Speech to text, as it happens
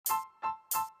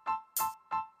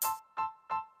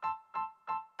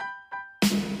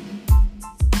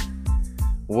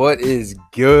What is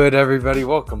good, everybody?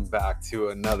 Welcome back to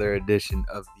another edition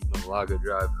of the Malaga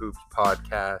Drive Hoops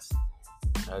podcast.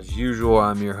 As usual,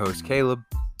 I'm your host, Caleb,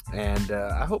 and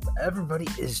I hope everybody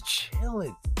is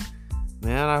chilling.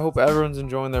 Man, I hope everyone's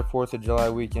enjoying their 4th of July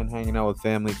weekend, hanging out with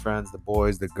family, friends, the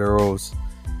boys, the girls,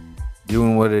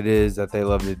 doing what it is that they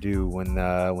love to do when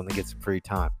they get some free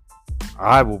time.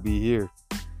 I will be here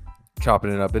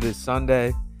chopping it up. It is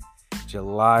Sunday,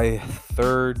 July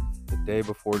 3rd, the day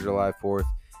before July 4th.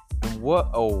 And what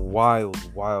a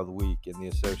wild week in the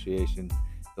association.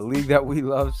 The league that we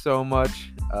love so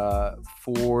much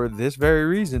for this very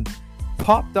reason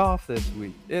popped off this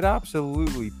week. It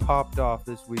absolutely popped off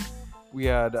this week. We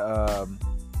had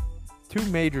 2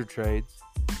 major trades.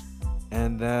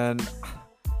 And then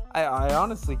I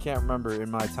honestly can't remember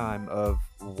in my time of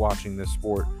watching this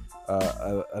sport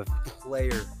a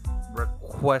player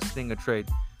requesting a trade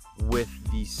with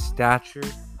the stature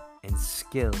and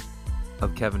skill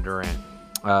of Kevin Durant.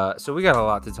 So we got a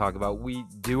lot to talk about. We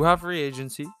do have free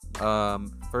agency.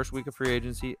 First week of free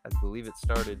agency. I believe it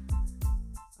started,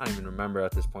 I don't even remember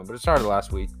at this point, but it started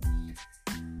last week.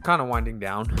 Kind of winding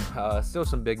down. Still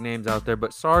some big names out there,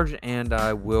 but Sarge and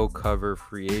I will cover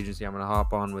free agency. I'm going to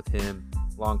hop on with him.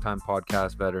 Longtime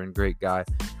podcast veteran, great guy.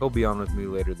 He'll be on with me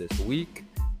later this week.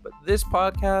 But this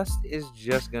podcast is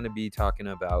just going to be talking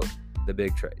about the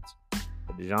big trades.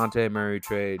 The DeJounte Murray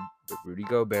trade, the Rudy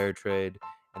Gobert trade,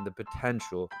 and the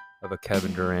potential of a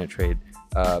Kevin Durant trade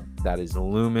that is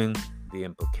looming, the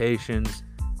implications,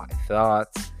 my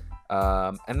thoughts,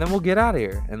 and then we'll get out of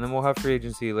here. And then we'll have free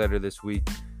agency later this week.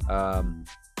 Trying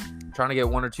to get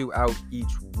 1 or 2 out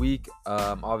each week.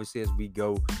 Obviously, as we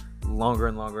go longer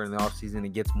and longer in the offseason,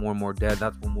 it gets more and more dead.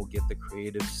 That's when we'll get the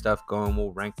creative stuff going.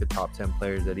 We'll rank the top 10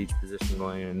 players at each position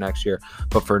going into next year.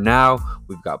 But for now,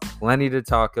 we've got plenty to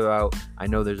talk about. I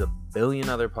know there's a billion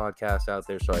other podcasts out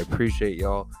there, so I appreciate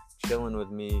y'all chilling with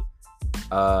me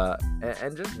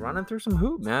and just running through some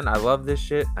hoop, man. I love this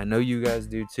shit. I know you guys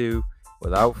do too.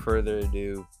 Without further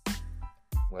ado,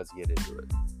 let's get into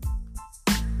it.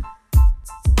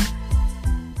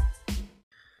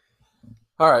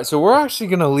 All right, so we're actually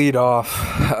going to lead off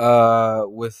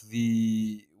with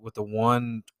the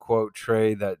one quote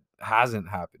trade that hasn't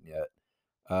happened yet,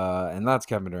 and that's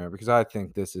Kevin Durant, because I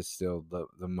think this is still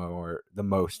the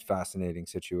most fascinating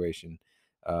situation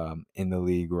in the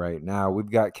league right now.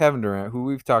 We've got Kevin Durant, who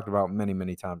we've talked about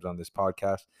many times on this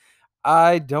podcast.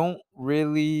 I don't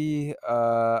really,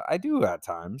 I do at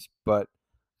times, but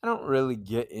I don't really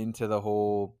get into the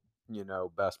whole,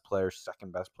 best player,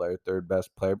 second best player, third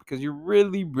best player, because you're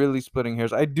really splitting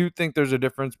hairs. I do think there's a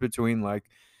difference between 1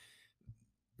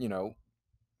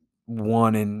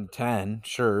 and 10,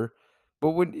 sure.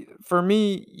 But for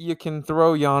me, you can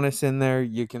throw Giannis in there,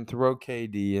 you can throw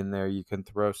KD in there, you can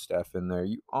throw Steph in there.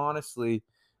 You honestly,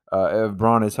 if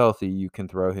Bron is healthy, you can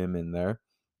throw him in there.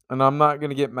 And I'm not going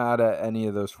to get mad at any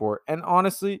of those 4. And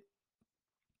honestly,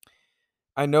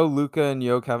 I know Luka and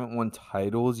Jokic haven't won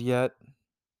titles yet.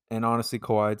 And honestly,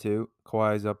 Kawhi too.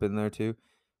 Kawhi's up in there too.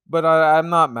 But I'm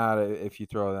not mad if you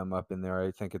throw them up in there.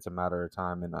 I think it's a matter of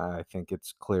time. And I think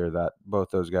it's clear that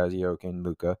both those guys, Jokic and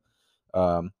Luka,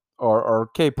 are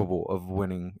capable of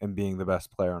winning and being the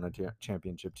best player on a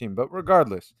championship team. But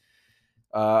regardless,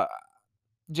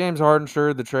 James Harden,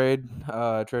 sure, the trade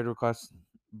request.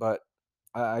 But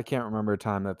I can't remember a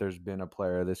time that there's been a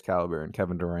player of this caliber and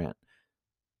Kevin Durant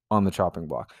on the chopping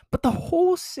block. But the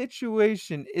whole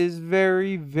situation is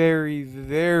very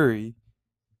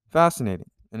fascinating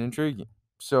and intriguing.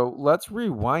 So let's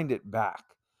rewind it back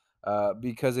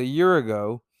because a year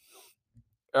ago,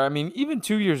 even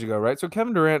 2 years ago, right? So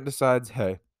Kevin Durant decides,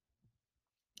 hey,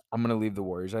 I'm going to leave the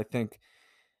Warriors. I think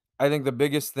the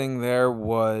biggest thing there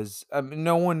was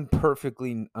no one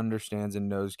perfectly understands and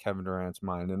knows Kevin Durant's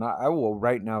mind. And I will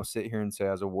right now sit here and say,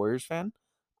 as a Warriors fan,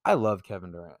 I love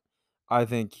Kevin Durant. I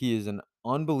think he is an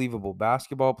unbelievable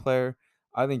basketball player.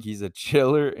 I think he's a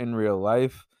chiller in real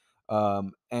life.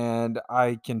 And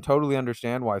I can totally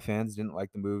understand why fans didn't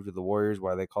like the move to the Warriors,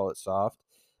 why they call it soft.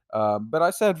 But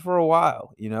I said for a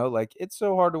while, it's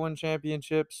so hard to win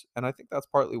championships. And I think that's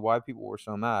partly why people were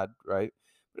so mad, right?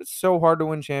 But it's so hard to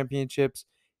win championships.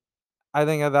 I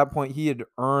think at that point he had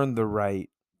earned the right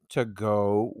to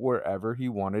go wherever he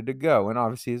wanted to go. And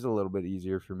obviously it's a little bit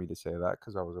easier for me to say that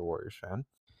because I was a Warriors fan.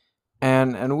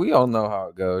 And we all know how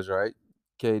it goes, right?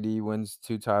 KD wins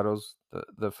 2 titles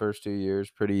the first 2 years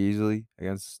pretty easily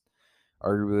against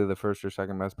arguably the first or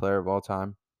second best player of all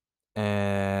time.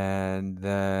 And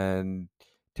then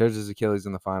tears his Achilles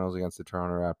in the finals against the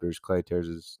Toronto Raptors. Clay tears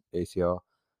his ACL.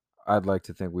 I'd like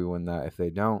to think we win that if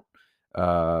they don't.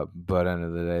 But end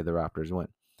of the day, the Raptors win.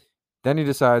 Then he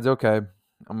decides, okay,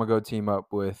 I'm gonna go team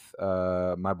up with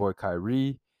my boy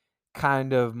Kyrie.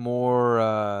 Kind of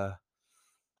more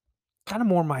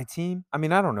my team. I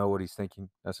mean, I don't know what he's thinking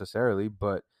necessarily,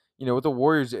 but with the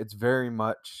Warriors, uh it's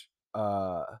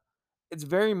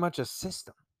very much a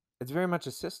system. It's very much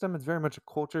a system. It's very much a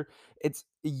culture.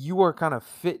 You are kind of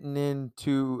fitting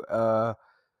into a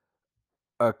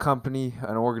company,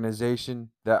 an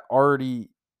organization that already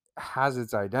has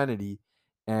its identity,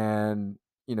 and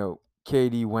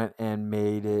KD went and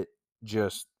made it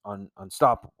just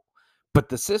unstoppable. But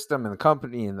the system and the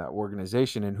company and that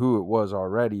organization and who it was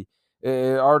already,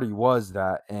 it already was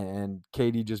that, and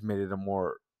KD just made it a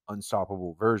more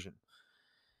unstoppable version.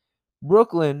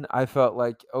 Brooklyn, I felt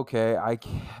like, okay,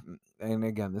 and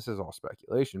again, this is all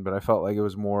speculation, but I felt like it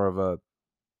was more of a,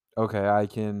 okay, I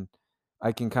can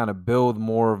kind of build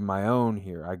more of my own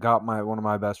here. I got my one of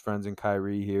my best friends in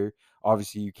Kyrie here.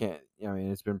 Obviously, you can't. I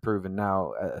mean, it's been proven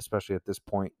now, especially at this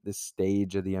point, this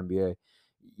stage of the NBA,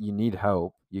 you need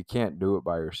help. You can't do it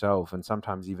by yourself, and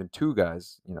sometimes even two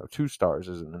guys, two stars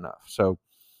isn't enough. So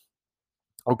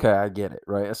okay, I get it,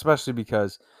 right? Especially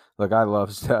because, look, I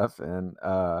love Steph, and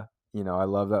I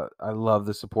love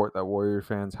the support that Warrior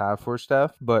fans have for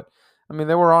Steph. But I mean,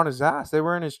 they were on his ass. They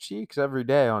were in his cheeks every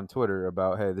day on Twitter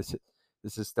about, hey, this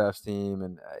is Steph's team,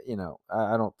 and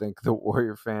I don't think the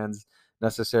Warrior fans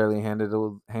necessarily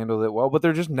handled it well, but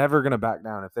they're just never gonna back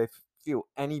down if they feel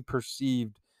any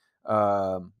perceived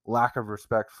lack of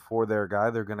respect for their guy.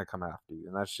 They're gonna come after you,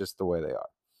 and that's just the way they are.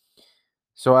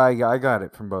 So I got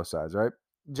it from both sides, right?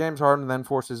 James Harden then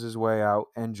forces his way out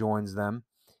and joins them.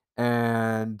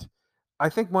 And I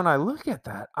think when I look at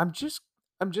that, I'm just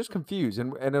confused.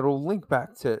 And it'll link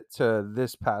back to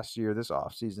this past year, this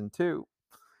offseason too.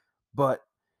 But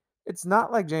it's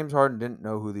not like James Harden didn't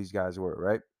know who these guys were,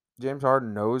 right? James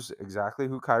Harden knows exactly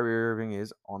who Kyrie Irving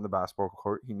is on the basketball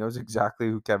court. He knows exactly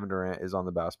who Kevin Durant is on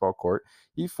the basketball court.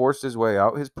 He forced his way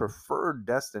out. His preferred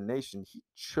destination, he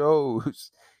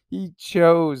chose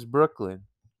Brooklyn.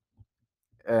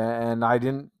 And I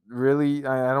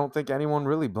don't think anyone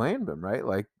really blamed him, right?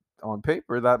 Like, on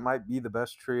paper, that might be the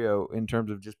best trio in terms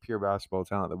of just pure basketball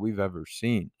talent that we've ever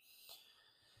seen.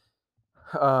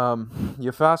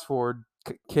 You fast forward,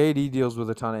 KD deals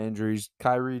with a ton of injuries,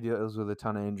 Kyrie deals with a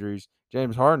ton of injuries,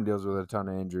 James Harden deals with a ton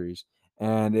of injuries,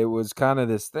 and it was kind of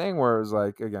this thing where it was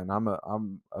like, again,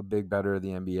 I'm a big better of the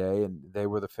NBA, and they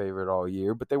were the favorite all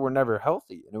year, but they were never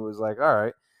healthy, and it was like, all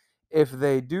right, if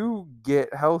they do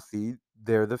get healthy,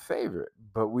 they're the favorite,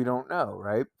 but we don't know,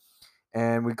 right?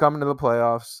 And we come into the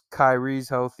playoffs. Kyrie's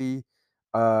healthy.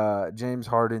 James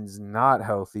Harden's not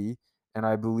healthy, and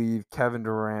I believe Kevin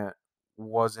Durant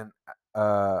wasn't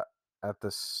uh, at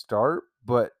the start,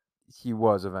 but he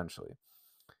was eventually.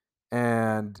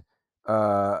 And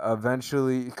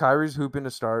eventually, Kyrie's hooping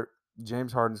to start.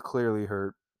 James Harden's clearly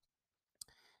hurt.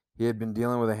 He had been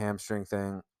dealing with a hamstring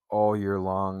thing all year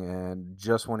long, and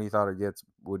just when he thought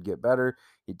would get better,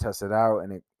 he tested out,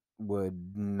 and it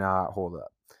would not hold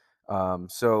up.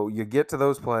 So you get to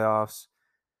those playoffs.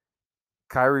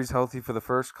 Kyrie's healthy for the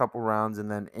first couple rounds, and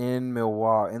then in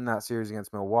that series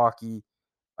against Milwaukee,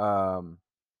 um,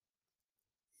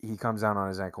 he comes down on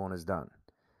his ankle and is done.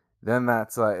 Then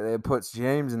that's like, it puts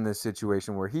James in this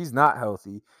situation where he's not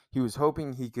healthy. He was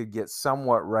hoping he could get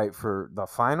somewhat right for the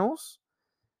finals,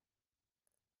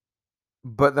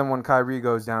 but then when Kyrie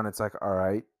goes down, it's like, all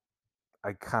right,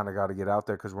 I kind of got to get out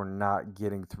there because we're not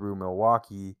getting through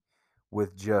Milwaukee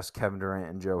with just Kevin Durant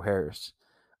and Joe Harris.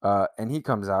 And he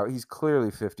comes out. He's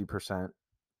clearly 50%,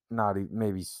 not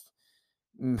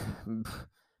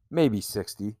maybe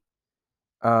 60.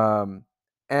 Um,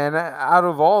 and out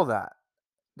of all that,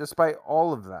 despite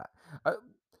all of that, uh,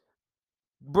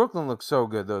 Brooklyn looked so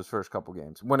good those first couple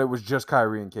games when it was just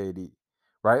Kyrie and KD,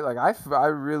 right? Like I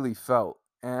really felt,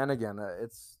 and again,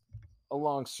 it's a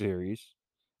long series.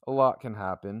 A lot can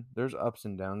happen. There's ups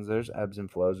and downs. There's ebbs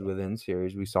and flows within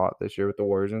series. We saw it this year with the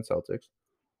Warriors and Celtics.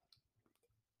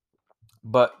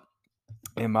 But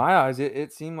in my eyes,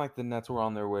 it seemed like the Nets were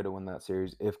on their way to win that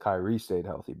series if Kyrie stayed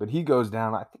healthy. But he goes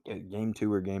down, I think, at game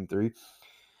 2 or game 3.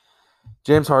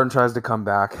 James Harden tries to come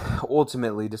back.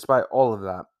 Ultimately, despite all of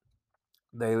that,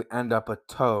 they end up a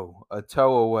toe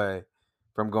away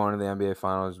from going to the NBA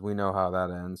Finals. We know how that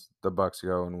ends. The Bucks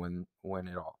go and win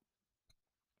it all.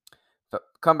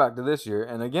 Come back to this year,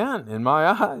 and again, in my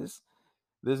eyes,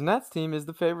 this Nets team is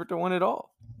the favorite to win it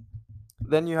all.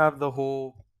 Then you have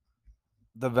the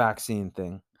vaccine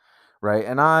thing, right?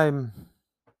 And I'm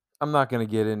not going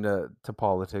to get into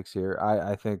politics here.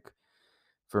 I think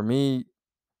for me,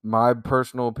 my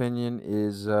personal opinion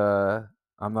is I'm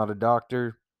not a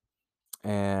doctor,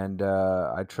 and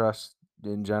I trust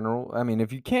in general. I mean,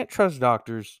 if you can't trust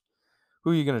doctors,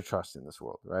 who are you going to trust in this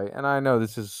world, right? And I know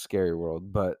this is a scary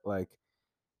world, but like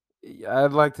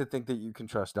I'd like to think that you can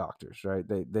trust doctors, right?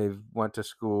 They've went to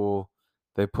school,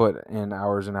 they put in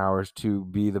hours and hours to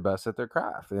be the best at their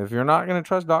craft. If you're not going to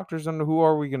trust doctors, then who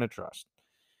are we going to trust?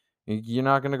 You're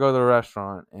not going to go to the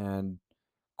restaurant and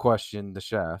question the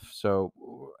chef. So,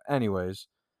 anyways,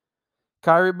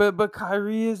 Kyrie, but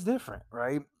Kyrie is different,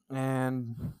 right?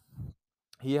 And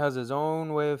he has his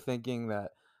own way of thinking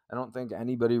that I don't think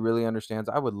anybody really understands.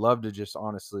 I would love to just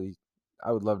honestly,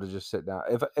 I would love to just sit down.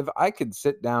 If I could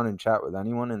sit down and chat with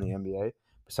anyone in the NBA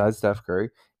besides Steph Curry,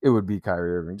 it would be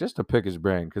Kyrie Irving, just to pick his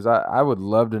brain, because I would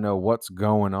love to know what's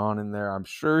going on in there. I'm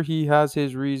sure he has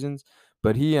his reasons,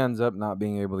 but he ends up not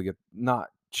being able to not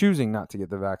choosing not to get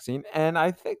the vaccine. And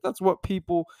I think that's what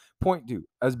people point to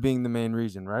as being the main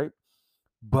reason, right?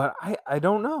 But I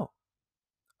don't know.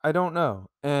 I don't know.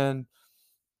 And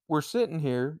we're sitting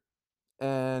here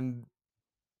and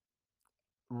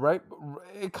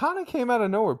it kind of came out of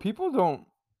nowhere. People don't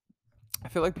I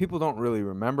feel like people don't really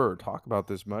remember or talk about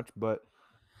this much, but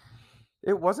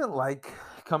it wasn't like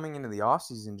coming into the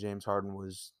offseason James Harden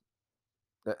was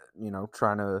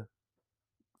trying to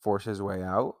force his way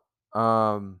out.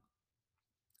 Now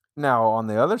on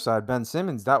the other side, Ben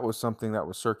Simmons, that was something that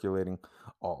was circulating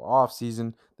all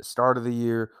offseason, the start of the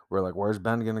year. We're like, where's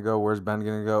Ben gonna go? Where's Ben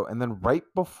gonna go? And then right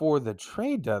before the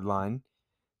trade deadline,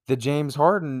 the James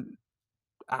Harden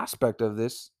aspect of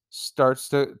this starts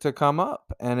to come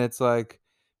up, and it's like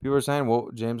people are saying, well,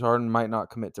 James Harden might not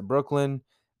commit to Brooklyn,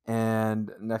 and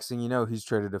next thing you know, he's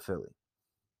traded to Philly.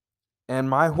 And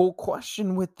my whole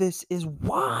question with this is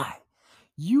why?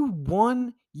 You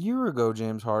 1 year ago,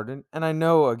 James Harden, and I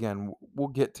know again we'll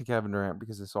get to Kevin Durant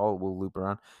because this all will loop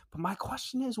around, but my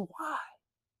question is why?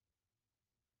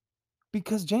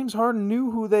 Because James Harden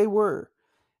knew who they were.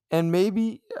 And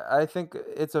maybe I think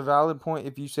it's a valid point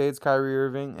if you say it's Kyrie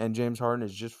Irving and James Harden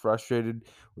is just frustrated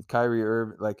with Kyrie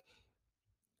Irving. Like,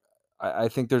 I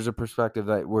think there's a perspective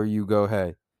that where you go,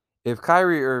 hey, if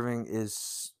Kyrie Irving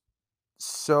is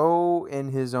so in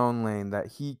his own lane that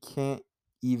he can't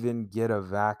even get a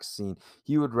vaccine,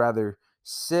 he would rather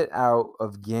sit out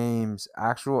of games,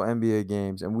 actual NBA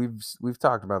games, and we've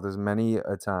talked about this many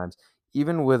a times,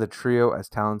 even with a trio as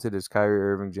talented as Kyrie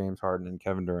Irving, James Harden, and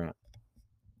Kevin Durant.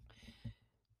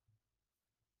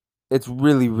 It's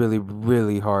really, really,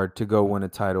 really hard to go win a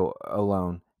title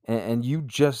alone. And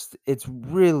it's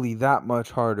really that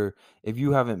much harder if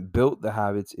you haven't built the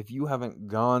habits, if you haven't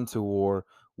gone to war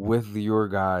with your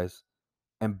guys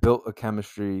and built a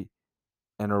chemistry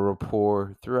and a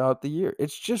rapport throughout the year.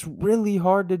 It's just really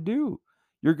hard to do.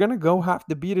 You're going to go have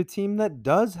to beat a team that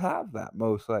does have that,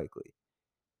 most likely.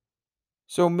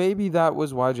 So maybe that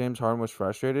was why James Harden was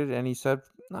frustrated and he said,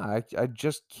 nah, I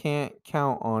just can't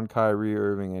count on Kyrie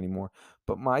Irving anymore.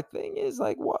 But my thing is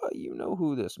like, well, you know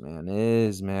who this man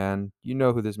is, man. You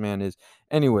know who this man is.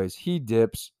 Anyways, he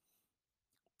dips.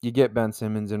 You get Ben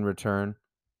Simmons in return.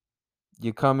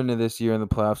 You come into this year in the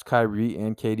playoffs, Kyrie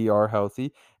and KD are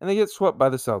healthy, and they get swept by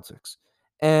the Celtics.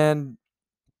 And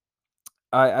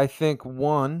I think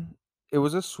one, it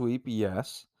was a sweep,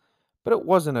 yes, but it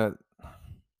wasn't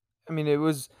I mean, it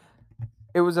was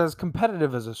as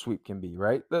competitive as a sweep can be,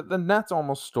 right? The Nets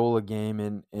almost stole a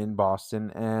game in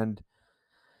Boston, and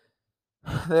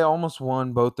they almost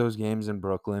won both those games in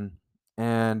Brooklyn.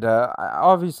 And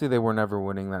obviously, they were never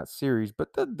winning that series,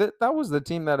 but that was the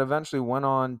team that eventually went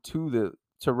on to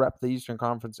rep the Eastern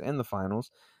Conference in the finals.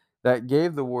 That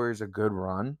gave the Warriors a good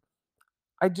run.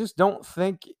 I just don't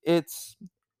think it's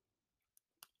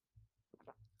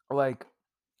like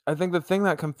I think the thing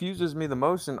that confuses me the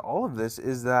most in all of this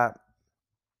is that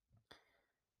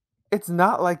it's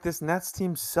not like this Nets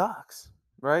team sucks,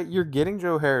 right? You're getting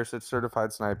Joe Harris at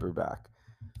certified sniper back.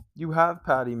 You have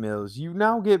Patty Mills. You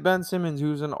now get Ben Simmons,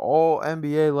 who's an all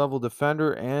NBA level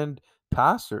defender and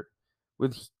passer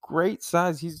with great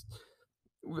size.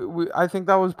 I think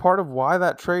that was part of why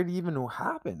that trade even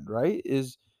happened, right?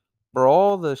 Is for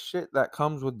all the shit that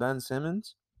comes with Ben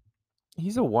Simmons,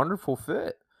 he's a wonderful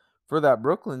fit for that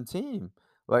Brooklyn team.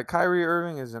 Like Kyrie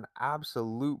Irving is an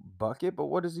absolute bucket, but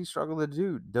what does he struggle to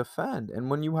do? Defend. And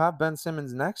when you have Ben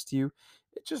Simmons next to you,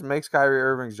 it just makes Kyrie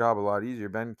Irving's job a lot easier.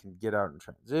 Ben can get out and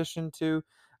transition too.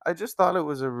 I just thought it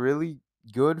was a really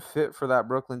good fit for that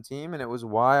Brooklyn team, and it was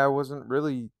why I wasn't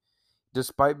really,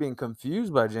 despite being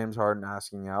confused by James Harden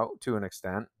asking out to an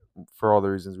extent for all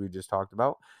the reasons we just talked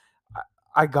about.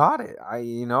 I I got it.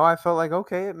 I felt like,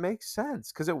 okay, it makes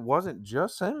sense because it wasn't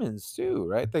just Simmons too,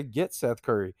 right? They get Seth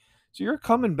Curry. So you're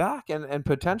coming back and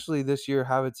potentially this year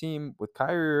have a team with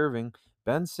Kyrie Irving,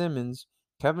 Ben Simmons,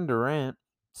 Kevin Durant.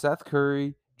 Seth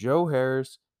Curry, Joe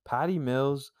Harris, Patty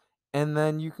Mills, and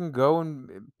then you can go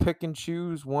and pick and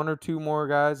choose one or two more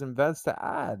guys and vets to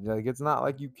add. Like, it's not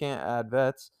like you can't add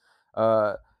vets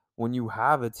uh, when you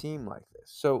have a team like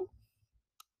this. So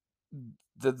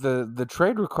the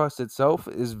trade request itself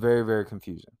is very, very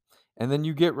confusing. And then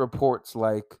you get reports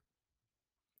like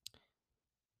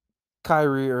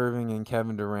Kyrie Irving and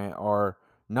Kevin Durant are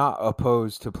not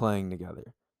opposed to playing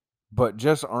together, but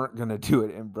just aren't going to do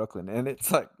it in Brooklyn. And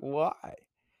it's like, why?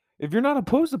 If you're not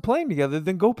opposed to playing together,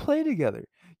 then go play together.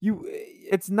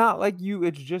 It's not like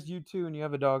it's just you two and you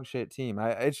have a dog shit team.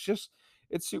 It's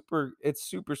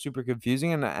super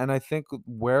confusing, and I think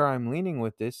where I'm leaning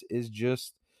with this is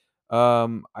just,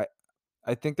 um, I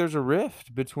I think there's a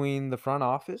rift between the front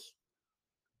office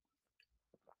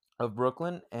of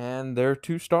Brooklyn and their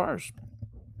two stars,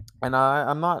 and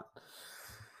I'm not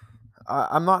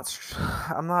I'm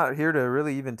not here to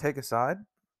really even take a side.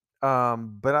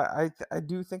 But I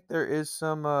do think there is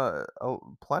some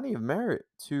plenty of merit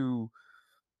to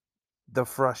the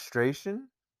frustration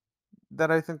that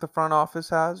I think the front office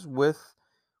has with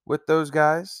those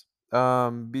guys.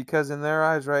 Because in their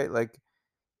eyes, right, like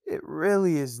it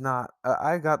really is not.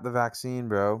 I got the vaccine,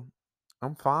 bro.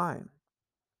 I'm fine.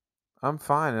 I'm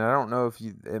fine, and I don't know if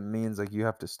it means like you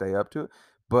have to stay up to it,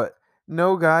 but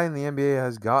no guy in the NBA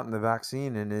has gotten the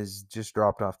vaccine and is just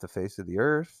dropped off the face of the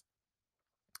earth.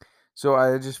 So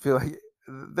I just feel like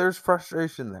there's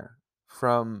frustration there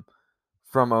from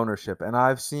from ownership, and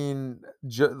I've seen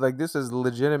like this is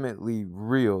legitimately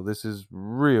real. This is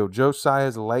real.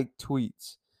 Josiah's liked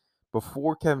tweets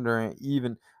before Kevin Durant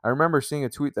even. I remember seeing a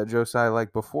tweet that Josiah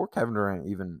liked before Kevin Durant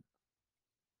even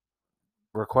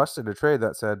requested a trade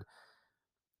that said,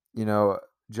 you know,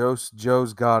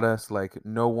 Joe's got us. Like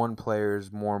no one player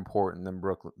is more important than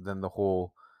Brooklyn than the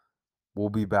whole. We'll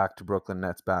be back to Brooklyn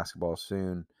Nets basketball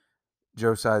soon.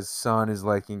 Josiah's son is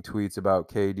liking tweets about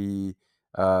KD,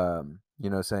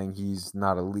 saying he's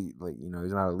not a lead, like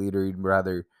he's not a leader. He'd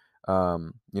rather,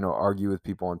 argue with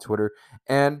people on Twitter.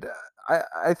 And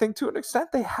I think to an extent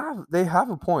they have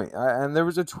a point. And there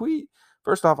was a tweet.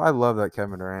 First off, I love that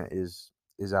Kevin Durant is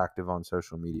active on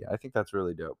social media. I think that's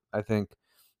really dope. I think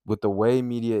with the way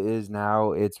media is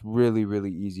now, it's really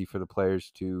really easy for the players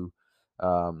to.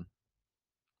 Um,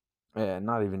 yeah,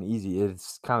 not even easy.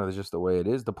 It's kind of just the way it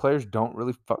is. The players don't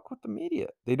really fuck with the media.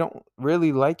 They don't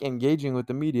really like engaging with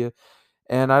the media,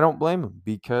 and I don't blame them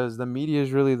because the media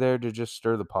is really there to just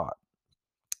stir the pot.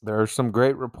 There are some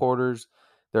great reporters.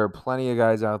 There are plenty of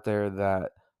guys out there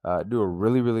that do a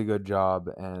really, really good job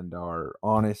and are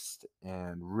honest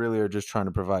and really are just trying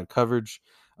to provide coverage.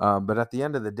 But at the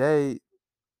end of the day,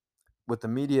 with the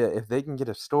media, if they can get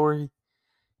a story,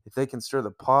 if they can stir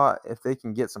the pot, if they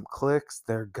can get some clicks,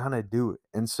 they're gonna do it.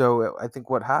 And so I think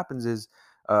what happens is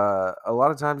a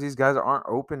lot of times these guys aren't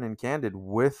open and candid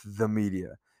with the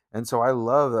media. And so I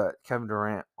love that Kevin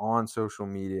Durant on social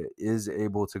media is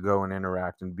able to go and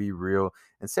interact and be real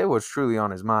and say what's truly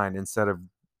on his mind instead of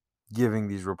giving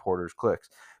these reporters clicks.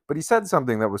 But he said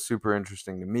something that was super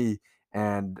interesting to me.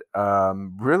 And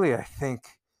really, I think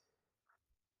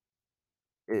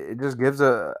it just gives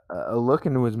a look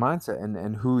into his mindset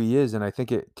and who he is, and I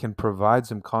think it can provide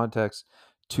some context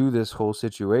to this whole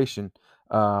situation.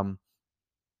 Um,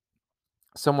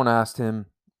 Someone asked him,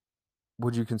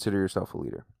 "Would you consider yourself a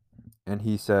leader?" And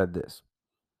he said this: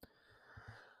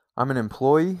 "I'm an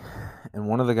employee and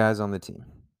one of the guys on the team.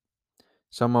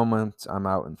 Some moments I'm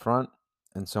out in front,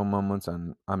 and some moments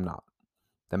I'm not.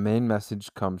 The main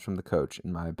message comes from the coach,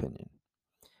 in my opinion."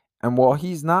 And while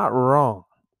he's not wrong,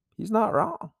 he's not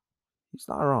wrong. He's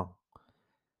not wrong.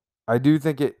 I do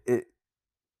think it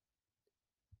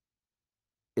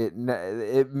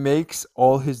makes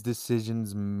all his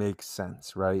decisions make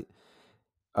sense, right?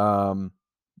 Um,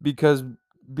 because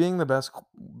being the best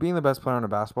being the best player on a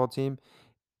basketball team,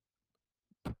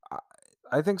 I,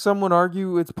 I think some would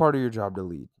argue it's part of your job to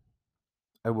lead.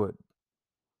 I would,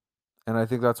 and I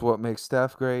think that's what makes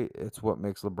Steph great. It's what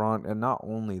makes LeBron, and not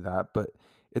only that, but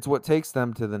it's what takes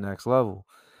them to the next level.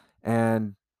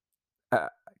 And uh,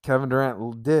 Kevin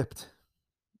Durant dipped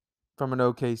from an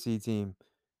OKC team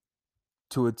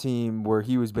to a team where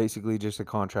he was basically just a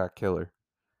contract killer.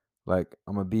 Like,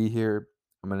 I'm gonna be here.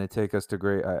 I'm gonna take us to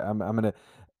great. I'm gonna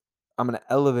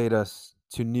elevate us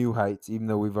to new heights, even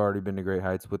though we've already been to great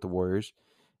heights with the Warriors.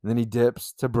 And then he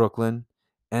dips to Brooklyn,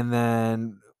 and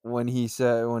then when he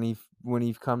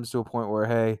comes to a point where,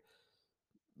 hey,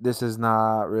 this is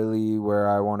not really where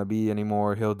I want to be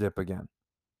anymore, he'll dip again,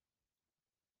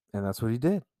 and that's what he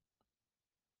did.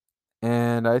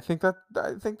 And I think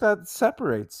that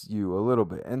separates you a little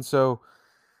bit, and so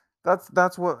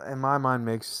That's what in my mind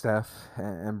makes Steph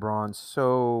and Braun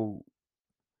so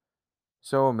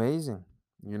amazing,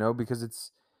 because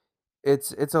it's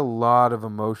a lot of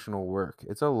emotional work.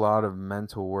 It's a lot of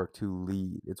mental work to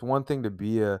lead. It's one thing to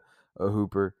be a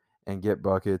hooper and get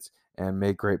buckets and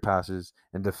make great passes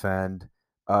and defend.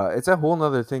 It's a whole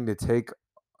nother thing to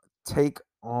take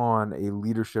on a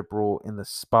leadership role in the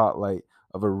spotlight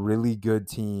of a really good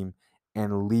team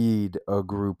and lead a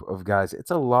group of guys.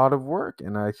 It's a lot of work,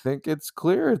 and I think it's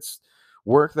clear it's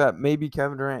work that maybe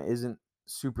Kevin Durant isn't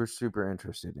super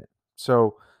interested in.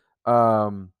 So,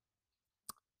 um,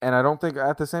 and I don't think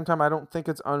at the same time I don't think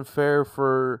it's unfair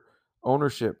for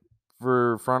ownership,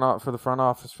 for the front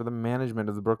office, for the management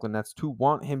of the Brooklyn Nets to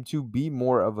want him to be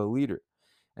more of a leader.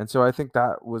 And so I think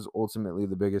that was ultimately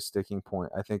the biggest sticking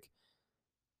point. I think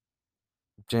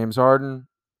James Harden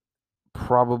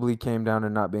probably came down to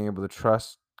not being able to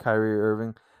trust Kyrie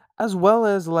Irving, as well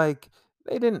as like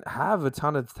they didn't have a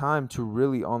ton of time to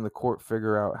really on the court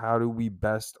figure out how do we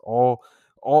best all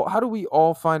how do we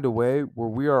all find a way where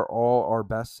we are all our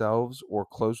best selves or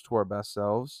close to our best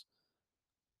selves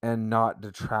and not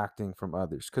detracting from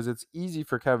others, because it's easy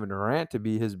for Kevin Durant to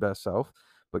be his best self,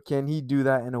 but can he do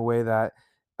that in a way that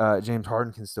James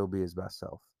Harden can still be his best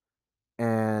self?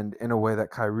 And in a way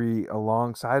that Kyrie,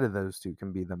 alongside of those two,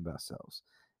 can be them best selves.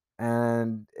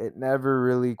 And it never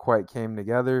really quite came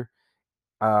together.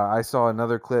 I saw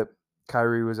another clip.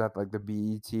 Kyrie was at like the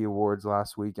BET Awards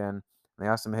last weekend. They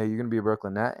asked him, "Hey, you're gonna be a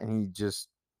Brooklyn Net?" And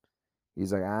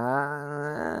he's like,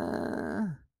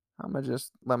 I'm gonna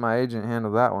just let my agent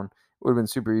handle that one. It would have been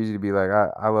super easy to be like,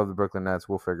 I love the Brooklyn Nets.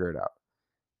 We'll figure it out.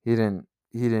 He didn't,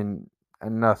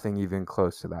 and nothing even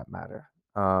close to that matter.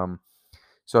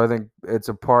 So I think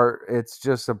it's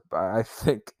just I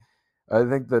think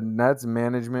the Nets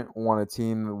management want a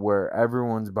team where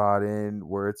everyone's bought in,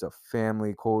 where it's a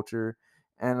family culture.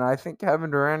 And I think Kevin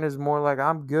Durant is more like,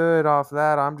 I'm good off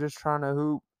that. I'm just trying to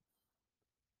hoop.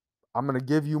 I'm going to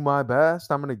give you my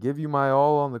best. I'm going to give you my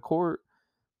all on the court.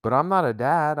 But I'm not a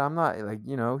dad. I'm not like,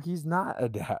 he's not a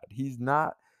dad. He's eh,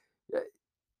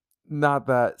 not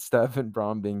that Steph and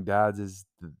Braun being dads is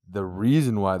the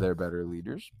reason why they're better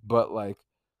leaders. But like,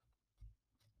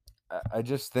 I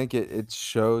just think it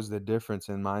shows the difference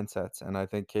in mindsets, and I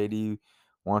think KD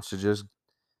wants to just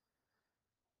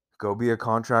go be a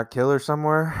contract killer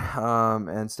somewhere,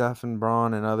 and Stephen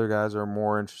Braun and other guys are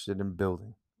more interested in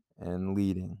building and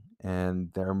leading, and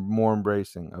they're more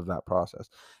embracing of that process.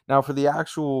 Now, for the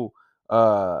actual,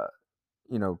 uh,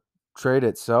 you know, trade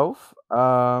itself,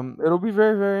 it'll be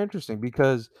very interesting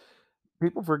because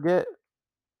people forget,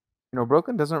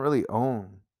 Brooklyn doesn't really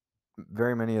own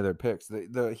very many of their picks.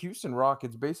 The Houston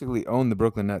Rockets basically own the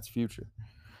Brooklyn Nets future.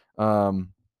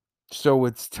 Um, so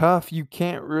it's tough. You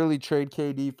can't really trade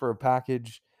KD for a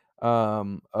package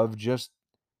of just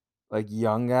like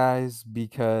young guys,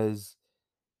 because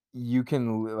you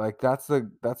can like that's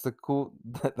the cool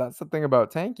that's the thing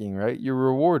about tanking, right? You're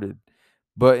rewarded.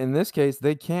 But in this case,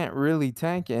 they can't really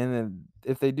tank, and then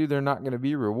if they do, they're not going to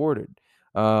be rewarded.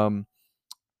 Um,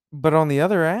 but on the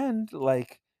other end,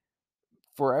 like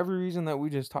for every reason that we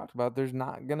just talked about, there's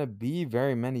not going to be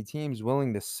very many teams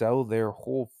willing to sell their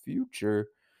whole future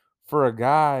for a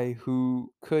guy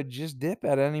who could just dip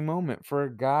at any moment, for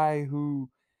a guy who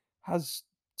has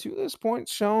to this point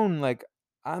shown like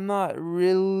I'm not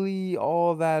really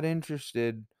all that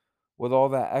interested with all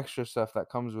that extra stuff that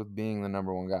comes with being the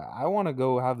number one guy. I want to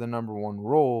go have the number one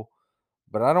role,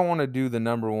 but I don't want to do the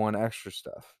number one extra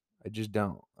stuff. I just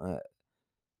don't.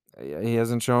 He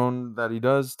hasn't shown that he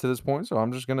does to this point, so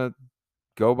I'm just gonna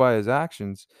go by his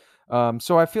actions.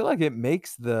 So I feel like it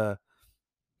makes the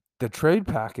trade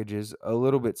packages a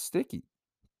little bit sticky.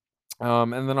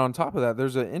 And then on top of that,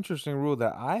 there's an interesting rule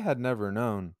that I had never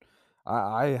known.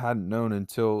 I hadn't known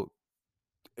until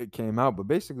it came out, but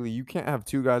basically, you can't have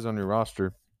two guys on your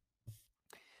roster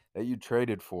that you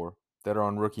traded for that are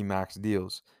on rookie max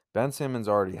deals. Ben Simmons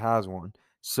already has one.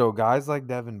 So guys like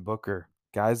Devin Booker,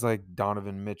 guys like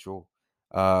Donovan Mitchell,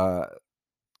 uh,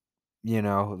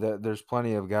 there's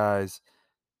plenty of guys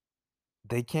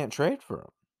they can't trade for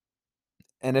him.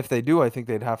 And if they do, I think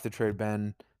they'd have to trade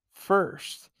Ben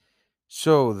first.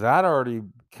 So that already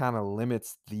kind of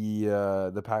limits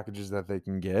the packages that they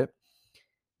can get.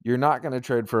 You're not going to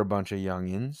trade for a bunch of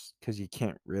youngins because you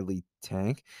can't really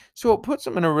tank. So it puts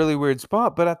them in a really weird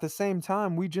spot. But at the same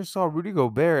time, we just saw Rudy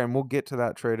Gobert, and we'll get to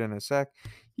that trade in a sec.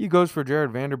 He goes for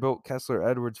Jared Vanderbilt, Kessler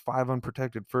Edwards, 5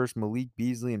 unprotected first, Malik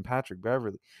Beasley, and Patrick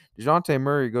Beverly. DeJounte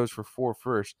Murray goes for 4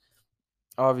 first.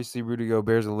 Obviously, Rudy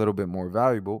Gobert's a little bit more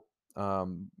valuable,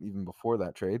 even before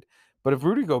that trade. But if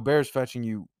Rudy Gobert's fetching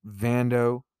you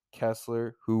Vando,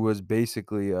 Kessler, who was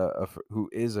basically who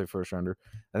is a first rounder.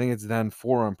 I think it's then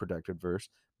 4 unprotected first.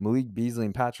 Malik Beasley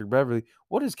and Patrick Beverly.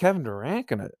 What is Kevin Durant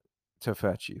gonna to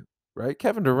fetch you, right?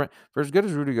 Kevin Durant, for as good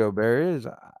as Rudy Gobert is,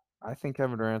 I think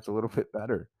Kevin Durant's a little bit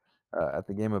better at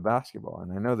the game of basketball.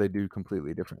 And I know they do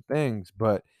completely different things,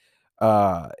 but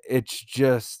it's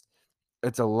just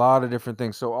it's a lot of different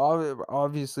things. So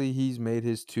obviously he's made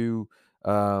his two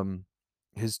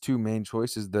main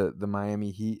choices, the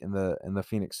Miami Heat and the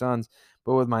Phoenix Suns.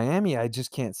 But with Miami, I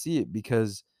just can't see it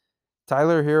because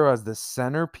Tyler Hero as the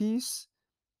centerpiece,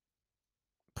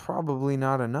 probably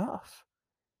not enough.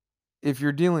 If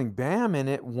you're dealing Bam in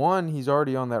it, one, he's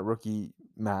already on that rookie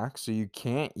max, so you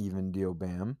can't even deal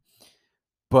Bam.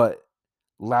 But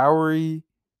Lowry,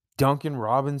 Duncan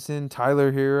Robinson,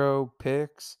 Tyler Hero,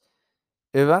 picks.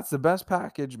 If that's the best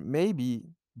package, maybe,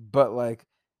 but like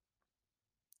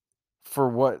for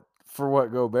what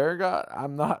Gobert got,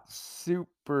 I'm not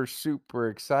super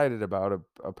excited about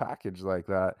a package like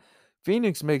that.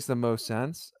 Phoenix makes the most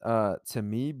sense to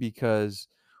me because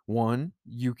one,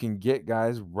 you can get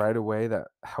guys right away that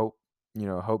help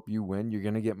you win. You're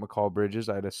gonna get McCall Bridges,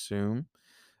 I'd assume.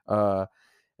 Uh,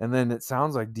 and then it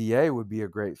sounds like DA would be a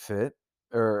great fit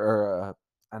or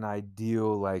an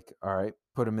ideal, like, all right,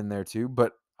 put him in there too.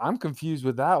 But I'm confused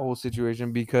with that whole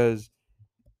situation because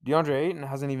DeAndre Ayton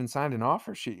hasn't even signed an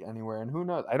offer sheet anywhere. And who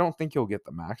knows? I don't think he'll get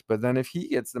the max. But then if he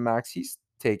gets the max, he's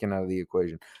taken out of the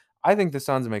equation. I think the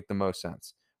Suns make the most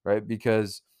sense, right?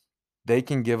 Because they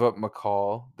can give up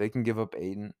McCall, they can give up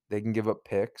Ayton, they can give up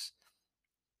picks.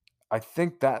 I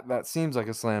think that seems like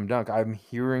a slam dunk. I'm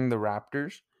hearing the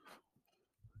Raptors,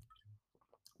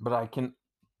 but I can't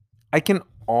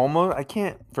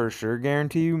for sure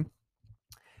guarantee you.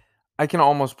 I can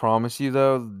almost promise you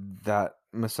though that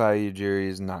Masai Ujiri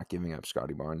is not giving up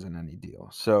Scotty Barnes in any deal.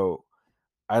 So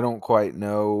I don't quite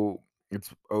know.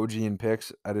 It's OG and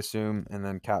picks, I'd assume, and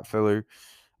then cap filler.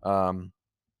 Um,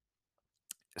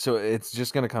 so it's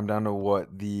just gonna come down to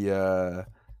what the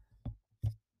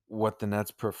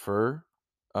Nets prefer.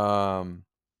 Um,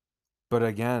 but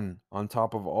again, on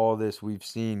top of all this, we've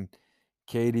seen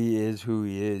KD is who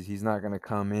he is. He's not gonna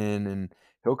come in and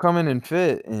he'll come in and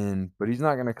fit in, but he's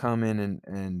not gonna come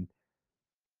in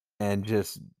and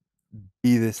just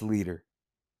be this leader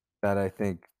that I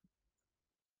think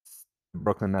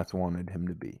Brooklyn Nets wanted him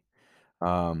to be.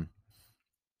 Um,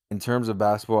 in terms of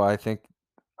basketball, I think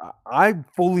I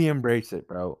fully embrace it,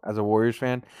 bro. As a Warriors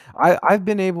fan, I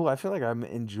feel like I'm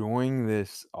enjoying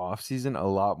this offseason a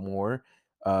lot more,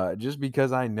 just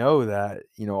because I know that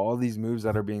all these moves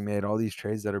that are being made, all these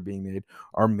trades that are being made,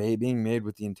 are being made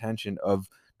with the intention of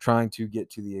trying to get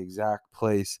to the exact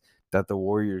place that the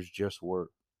Warriors just were.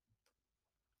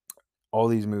 All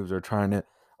these moves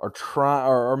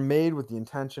are made with the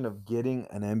intention of getting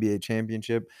an NBA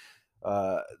championship,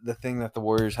 the thing that the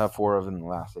Warriors have 4 of in the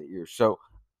last 8 years. So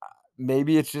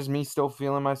maybe it's just me still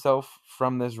feeling myself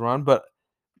from this run, but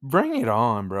bring it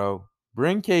on, bro.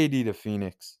 Bring KD to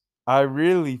Phoenix. I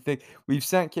really think we've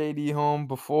sent KD home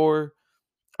before.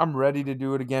 I'm ready to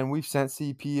do it again. We've sent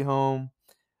CP home.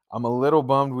 I'm a little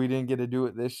bummed we didn't get to do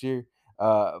it this year.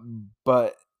 Uh,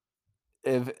 but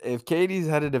if KD's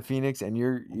headed to Phoenix and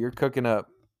you're cooking up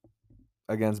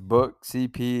against Book,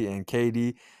 CP, and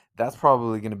KD, that's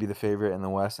probably going to be the favorite in the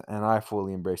West, and I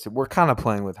fully embrace it. We're kind of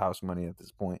playing with house money at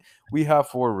this point. We have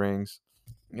 4 rings.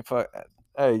 If I,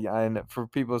 hey, for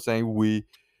people saying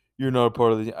you're not a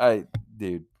part of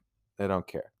dude, I don't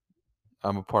care.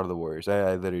 I'm a part of the Warriors.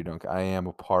 I literally don't care. I am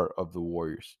a part of the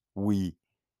Warriors. We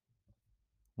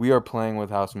are playing with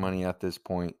house money at this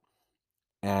point,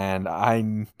 and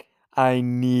I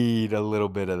need a little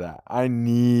bit of that. I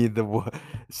need the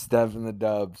Steph and the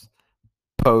Dubs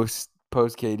post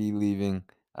KD leaving.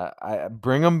 I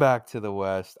bring them back to the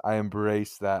West. I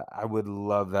embrace that. I would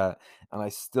love that, and I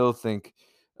still think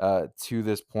to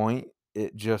this point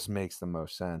it just makes the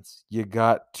most sense. You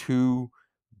got 2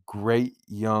 great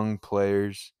young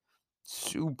players,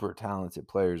 super talented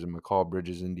players in McCall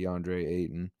Bridges and DeAndre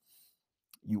Ayton.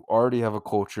 You already have a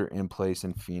culture in place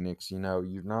in Phoenix. You're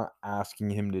not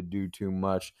asking him to do too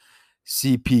much.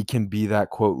 CP can be that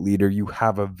quote leader. You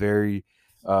have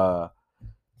uh,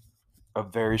 a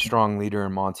very strong leader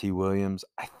in Monty Williams.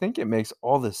 I think it makes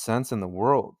all the sense in the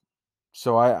world.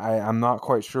 So I'm not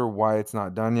quite sure why it's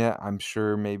not done yet. I'm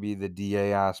sure maybe the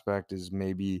DA aspect is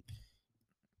maybe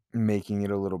making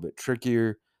it a little bit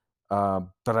trickier.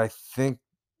 But I think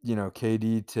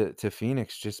KD to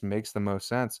Phoenix just makes the most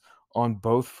sense on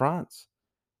both fronts.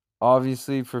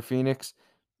 Obviously, for Phoenix,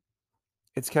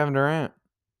 it's Kevin Durant.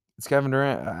 It's Kevin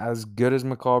Durant. As good as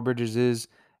McCall Bridges is,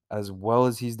 as well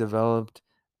as he's developed,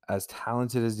 as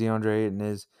talented as DeAndre Ayton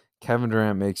is, Kevin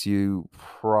Durant makes you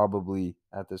probably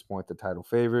at this point the title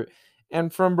favorite.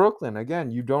 And from Brooklyn,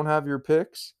 again, you don't have your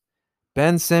picks.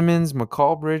 Ben Simmons,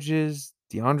 McCall Bridges,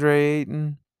 DeAndre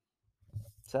Ayton,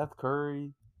 Seth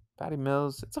Curry, Patty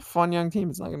Mills. It's a fun young team.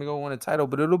 It's not going to go win a title,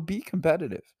 but it'll be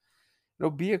competitive.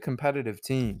 It'll be a competitive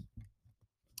team.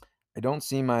 I don't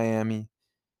see Miami.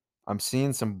 I'm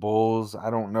seeing some Bulls. I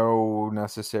don't know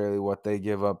necessarily what they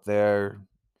give up there.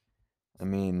 I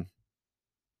mean,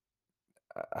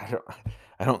 I don't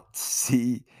I don't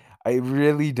see I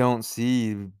really don't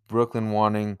see Brooklyn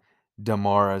wanting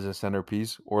DeMar as a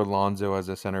centerpiece or Lonzo as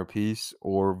a centerpiece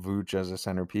or Vooch as a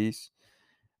centerpiece.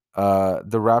 The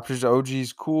Raptors OG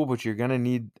is cool, but you're gonna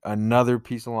need another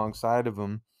piece alongside of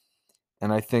him.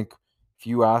 And I think if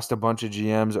you asked a bunch of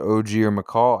GMs, OG or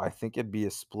McCall, I think it'd be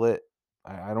a split.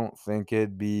 I don't think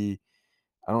I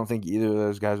don't think either of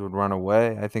those guys would run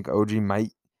away. I think OG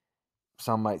might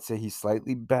some might say he's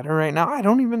slightly better right now. I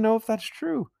don't even know if that's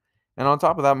true. And on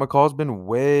top of that, McCall's been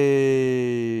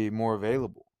way more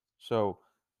available. So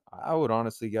I would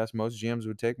honestly guess most GMs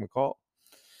would take McCall.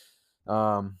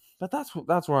 But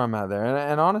that's where I'm at there.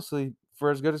 And honestly,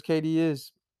 for as good as KD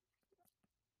is,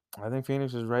 I think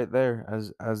Phoenix is right there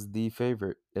as the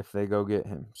favorite if they go get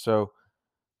him. So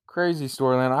crazy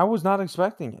storyline. I was not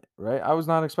expecting it, right? I was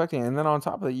not expecting it. And then on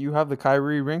top of it, you have the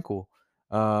Kyrie wrinkle.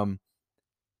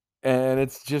 And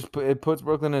it puts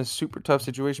Brooklyn in a super tough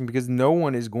situation because no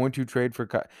one is going to trade for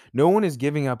no one is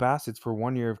giving up assets for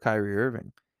 1 year of Kyrie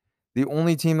Irving. The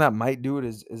only team that might do it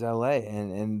is LA,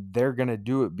 and they're gonna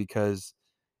do it because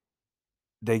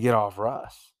they get off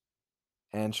Russ.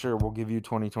 And sure, we'll give you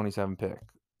 2027 pick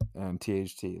and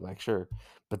THT, like sure.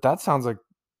 But that sounds like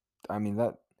I mean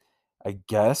that I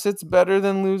guess it's better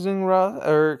than losing Russ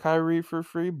or Kyrie for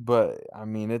free, but I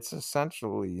mean it's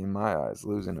essentially in my eyes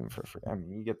losing him for free. I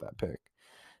mean, you get that pick.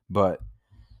 But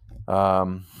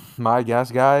my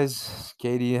guess, guys,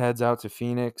 KD heads out to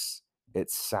Phoenix. It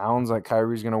sounds like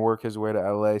Kyrie's going to work his way to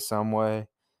LA some way,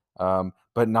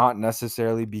 but not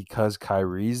necessarily because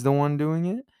Kyrie's the one doing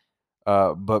it,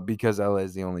 but because LA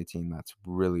is the only team that's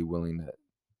really willing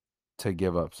to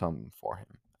give up something for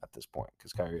him at this point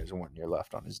because Kyrie has 1 year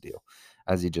left on his deal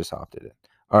as he just opted in.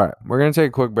 All right, we're going to take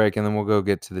a quick break, and then we'll go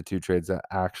get to the two trades that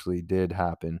actually did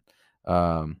happen.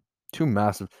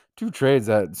 Two trades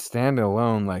that stand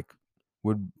alone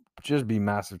would just be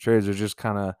massive trades. They're just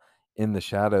kind of in the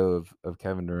shadow of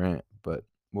Kevin Durant, but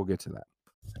we'll get to that.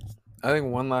 I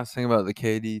think one last thing about the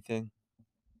KD thing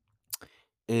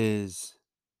is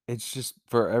it's just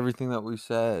for everything that we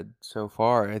said so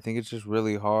far. I think it's just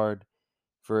really hard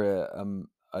for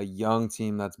a young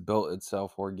team that's built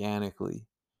itself organically,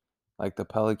 like the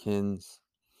Pelicans,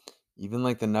 even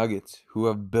like the Nuggets, who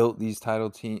have built these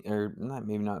title team or not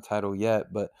maybe not title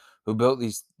yet, but who built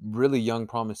these really young,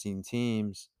 promising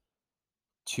teams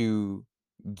to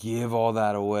give all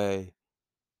that away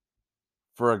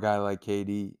for a guy like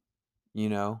KD, you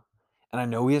know? And I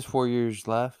know he has 4 years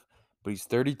left, but he's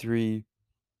 33.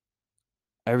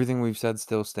 Everything we've said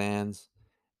still stands.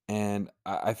 And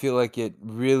I feel like it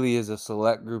really is a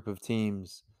select group of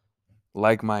teams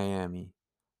like Miami,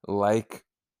 like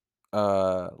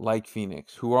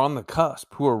Phoenix, who are on the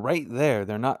cusp, who are right there.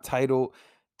 They're not title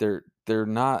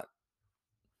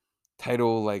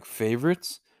like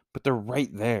favorites, but they're right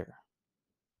there.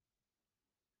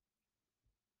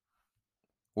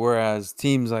 Whereas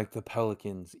teams like the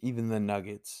Pelicans, even the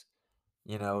Nuggets,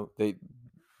 they're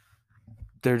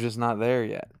just not there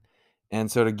yet. And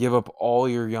so to give up all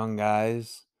your young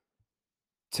guys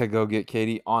to go get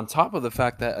KD, on top of the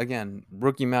fact that again,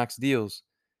 rookie max deals,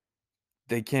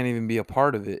 they can't even be a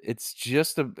part of it. It's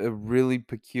just a really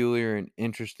peculiar and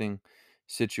interesting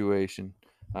situation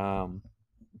that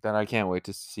I can't wait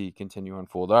to see continue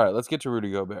unfold. All right, let's get to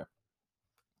Rudy Gobert.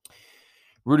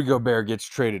 Rudy Gobert gets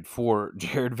traded for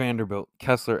Jared Vanderbilt,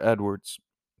 Kessler Edwards,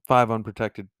 4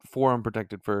 unprotected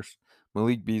first,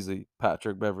 Malik Beasley,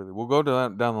 Patrick Beverly. We'll go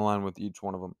down the line with each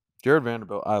one of them. Jared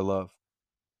Vanderbilt, I love.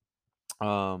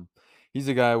 He's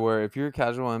a guy where if you're a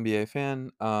casual NBA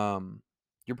fan,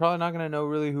 you're probably not going to know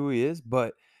really who he is,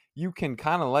 but you can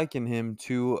kind of liken him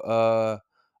to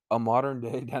a modern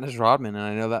day Dennis Rodman. And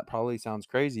I know that probably sounds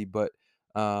crazy, but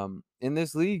in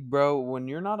this league, bro, when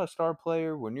you're not a star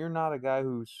player, when you're not a guy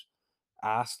who's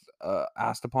asked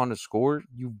upon to score,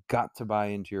 you've got to buy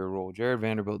into your role. Jared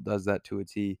Vanderbilt does that to a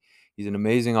T. He's an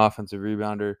amazing offensive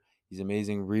rebounder. He's an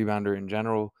amazing rebounder in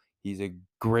general. He's a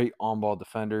great on-ball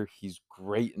defender. He's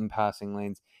great in passing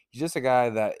lanes. He's just a guy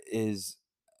that is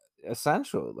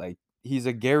essential. Like he's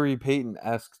a Gary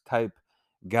Payton-esque type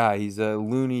guy. He's a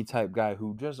Looney type guy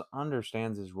who just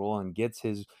understands his role and gets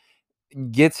his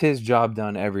job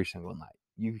done every single night.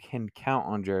 you can count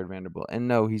on Jared Vanderbilt. And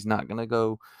no, he's not going to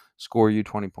go score you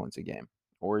 20 points a game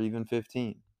or even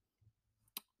 15.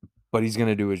 But he's going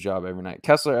to do his job every night.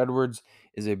 Kessler Edwards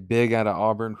is a big out of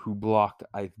Auburn who blocked,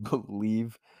 I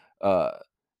believe,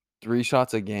 3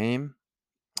 shots a game.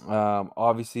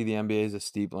 Obviously, the NBA is a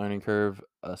steep learning curve,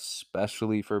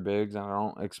 especially for bigs, and I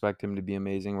don't expect him to be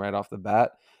amazing right off the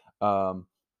bat.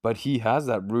 But he has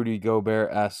that Rudy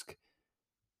Gobert-esque,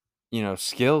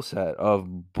 skill set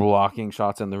of blocking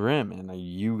shots in the rim. And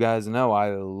you guys know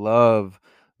I love,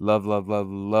 love, love, love,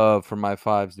 love for my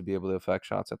fives to be able to affect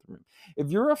shots at the rim.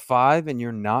 If you're a 5 and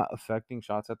you're not affecting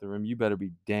shots at the rim, you better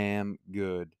be damn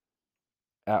good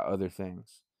at other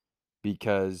things,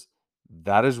 because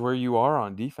that is where you are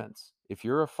on defense. If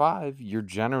you're a 5, you're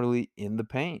generally in the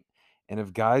paint. And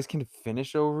if guys can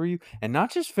finish over you, and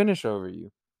not just finish over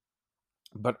you,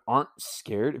 but aren't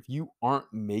scared, if you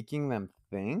aren't making them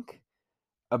think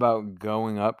about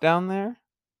going up down there,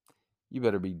 you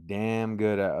better be damn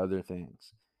good at other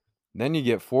things. Then you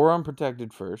get 4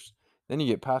 unprotected first. Then you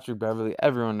get Patrick Beverly.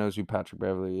 Everyone knows who Patrick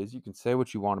Beverly is. You can say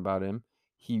what you want about him.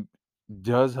 He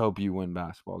does help you win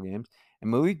basketball games. And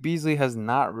Malik Beasley has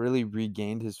not really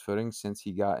regained his footing since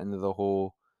he got into the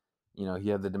whole, he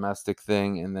had the domestic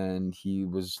thing, and then he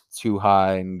was too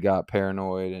high and got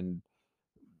paranoid and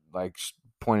like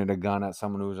pointed a gun at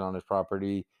someone who was on his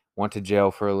property, went to jail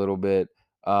for a little bit.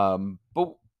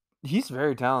 But he's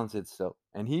very talented still,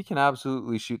 and he can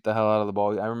absolutely shoot the hell out of the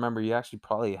ball. I remember he actually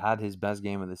probably had his best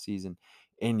game of the season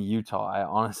in Utah. I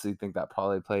honestly think that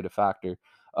probably played a factor.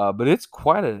 But it's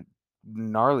quite a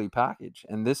gnarly package,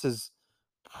 and this is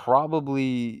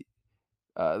probably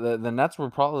the Nets were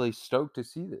probably stoked to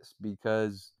see this,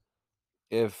 because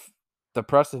if the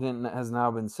precedent has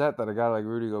now been set that a guy like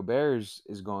Rudy Gobert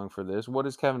is going for this, what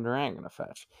is Kevin Durant going to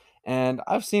fetch? And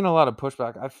I've seen a lot of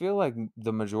pushback. I feel like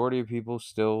the majority of people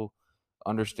still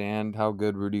understand how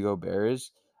good Rudy Gobert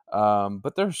is.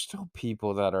 But there's still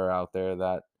people that are out there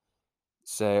that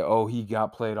say, oh, he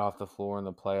got played off the floor in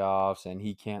the playoffs and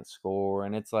he can't score.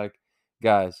 And it's like,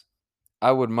 guys,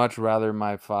 I would much rather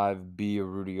my 5 be a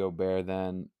Rudy Gobert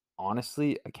than,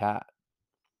 honestly, a cat.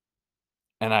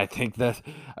 And I think that's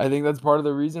part of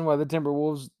the reason why the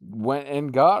Timberwolves went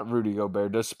and got Rudy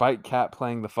Gobert, despite Cat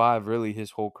playing the 5 really his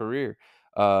whole career.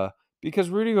 Because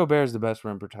Rudy Gobert is the best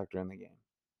rim protector in the game.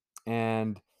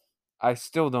 And I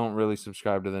still don't really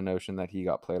subscribe to the notion that he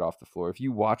got played off the floor. If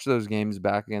you watch those games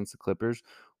back against the Clippers,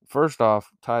 first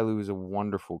off, Ty Lue is a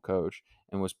wonderful coach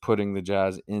and was putting the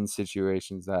Jazz in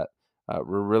situations that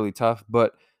were really tough.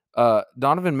 But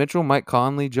Donovan Mitchell, Mike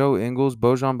Conley, Joe Ingles,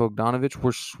 Bojan Bogdanovic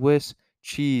were Swiss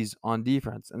cheese on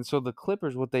defense. And so the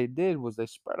Clippers, what they did was they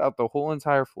spread out the whole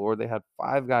entire floor. They had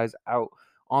 5 guys out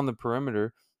on the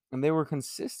perimeter, and they were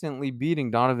consistently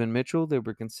beating Donovan Mitchell. They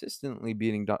were consistently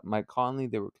beating Mike Conley.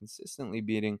 They were consistently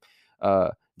beating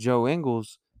Joe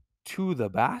Ingles to the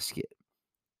basket.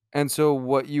 And so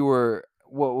what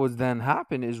would then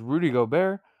happen is Rudy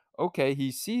Gobert, okay,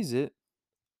 he sees it.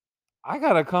 I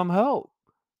gotta come help.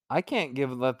 I can't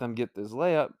let them get this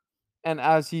layup. And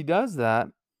as he does that,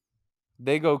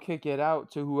 they go kick it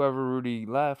out to whoever Rudy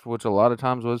left, which a lot of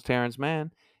times was Terrence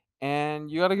Mann.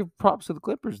 And you got to give props to the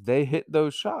Clippers. They hit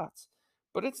those shots.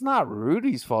 But it's not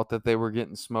Rudy's fault that they were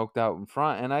getting smoked out in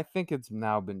front. And I think it's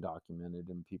now been documented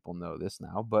and people know this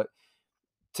now. But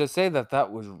to say that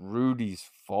that was Rudy's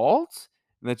fault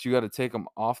and that you got to take him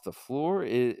off the floor,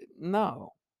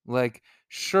 no. Like,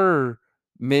 sure,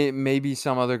 maybe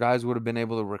some other guys would have been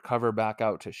able to recover back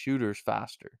out to shooters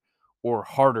faster or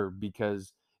harder,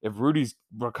 because if Rudy's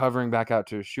recovering back out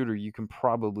to a shooter, you can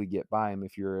probably get by him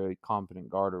if you're a competent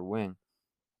guard or wing.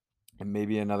 And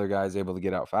maybe another guy is able to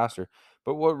get out faster.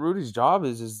 But what Rudy's job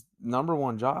is number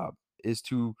one job is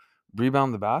to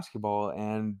rebound the basketball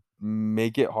and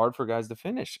make it hard for guys to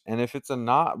finish. And if it's a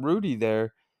not Rudy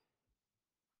there,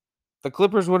 the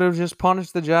Clippers would have just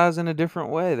punished the Jazz in a different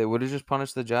way. They would have just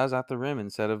punished the Jazz at the rim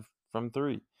instead of from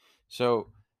 3. So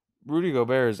Rudy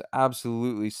Gobert is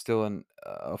absolutely still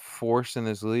a force in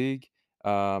this league.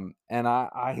 And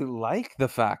I like the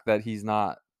fact that he's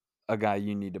not a guy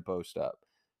you need to post up.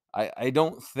 I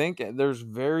don't think there's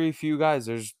very few guys.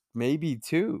 There's maybe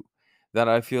 2 that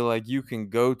I feel like you can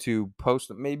go to post,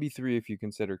 maybe 3 if you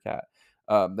consider Cat,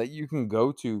 that you can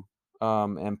go to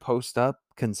and post up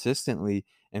consistently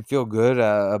and feel good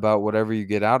about whatever you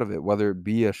get out of it, whether it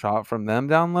be a shot from them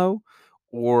down low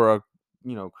or a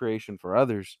creation for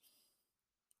others.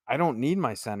 I don't need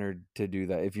my center to do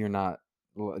that if you're not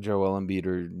Joel Embiid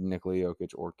or Nikola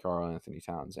Jokic or Karl Anthony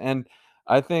Towns. And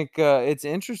I think it's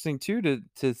interesting too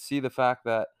to see the fact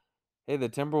that, hey, the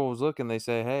Timberwolves look and they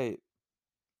say, hey,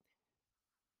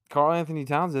 Karl Anthony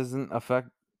Towns doesn't affect,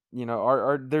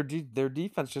 our their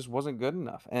defense just wasn't good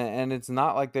enough, and it's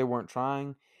not like they weren't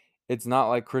trying. It's not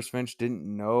like Chris Finch didn't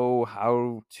know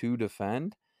how to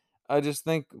defend. I just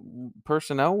think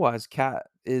personnel wise, Cat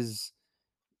is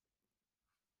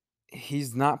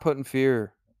he's not putting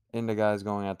fear into guys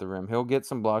going at the rim. He'll get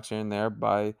some blocks here and there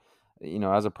by,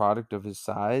 as a product of his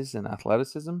size and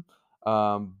athleticism.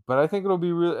 But I think it'll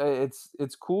be real.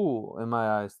 It's cool in my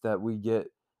eyes that we get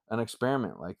an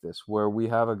experiment like this where we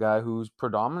have a guy who's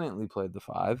predominantly played the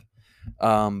five,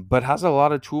 but has a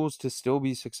lot of tools to still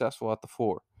be successful at the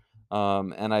four.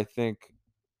 And I think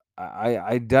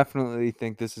I definitely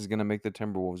think this is going to make the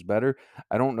Timberwolves better.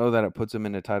 I don't know that it puts them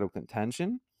into title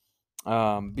contention,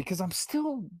 because I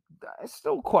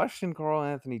still question Karl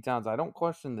Anthony Towns. I don't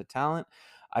question the talent.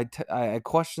 I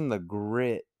question the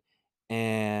grit,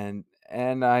 and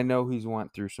I know he's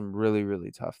went through some really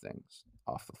really tough things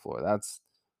off the floor. That's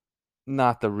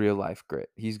not the real life grit.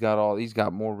 He's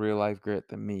got more real life grit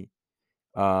than me.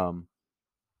 Um,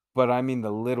 but I mean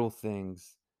the little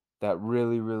things that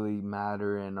really, really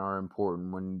matter and are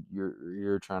important when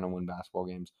you're trying to win basketball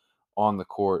games on the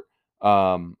court.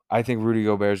 I think Rudy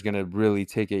Gobert is going to really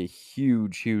take a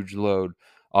huge, huge load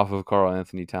off of Karl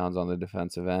Anthony Towns on the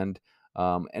defensive end.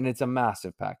 And it's a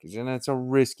massive package, and it's a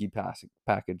risky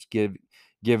package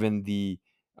given the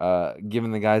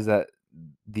guys that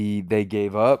they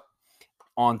gave up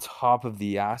on top of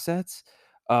the assets.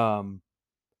 Um,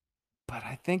 but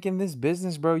I think in this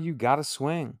business, bro, you gotta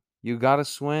swing. You gotta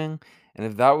swing. And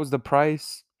if that was the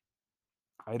price,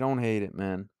 I don't hate it,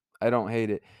 man. I don't hate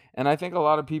it. And I think a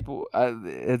lot of people.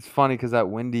 It's funny because that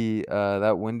windy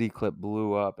clip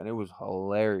blew up, and it was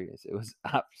hilarious. It was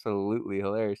absolutely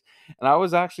hilarious. And I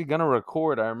was actually gonna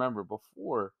record. I remember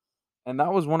before, and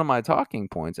that was one of my talking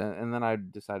points. And then I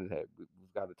decided, hey,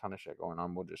 we've got a ton of shit going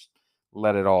on. We'll just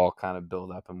let it all kind of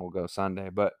build up, and we'll go Sunday.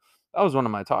 But that was one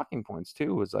of my talking points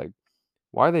too. Was like,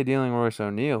 why are they dealing Royce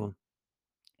O'Neal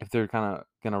if they're kind of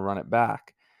going to run it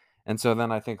back? And so then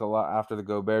I think a lot after the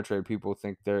Gobert trade, people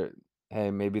think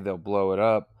hey, maybe they'll blow it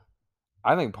up.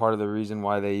 I think part of the reason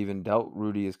why they even dealt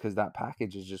Rudy is because that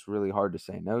package is just really hard to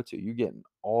say no to. You getting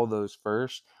all those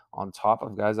first on top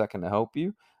of guys that can help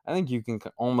you. I think you can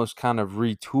almost kind of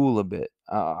retool a bit.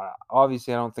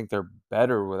 Obviously, I don't think they're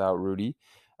better without Rudy,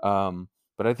 but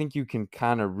I think you can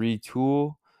kind of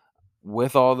retool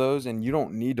with all those, and you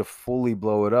don't need to fully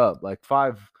blow it up. Like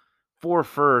 4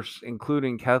 firsts,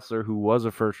 including Kessler, who was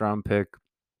a first round pick,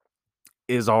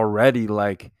 is already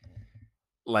like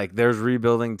there's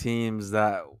rebuilding teams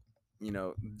that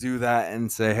do that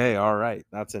and say, hey, all right,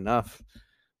 that's enough.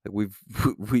 Like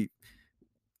we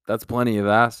that's plenty of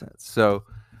assets. So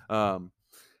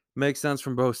makes sense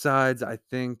from both sides. I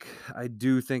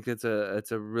do think it's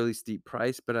a really steep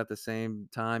price, but at the same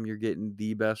time, you're getting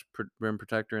the best rim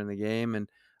protector in the game, and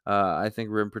I think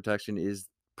rim protection is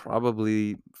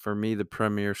probably for me the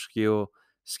premier skill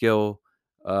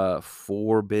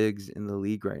for bigs in the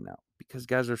league right now because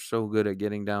guys are so good at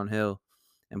getting downhill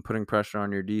and putting pressure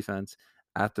on your defense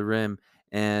at the rim,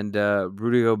 and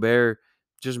Rudy Gobert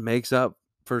just makes up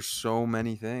for so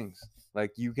many things.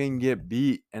 Like you can get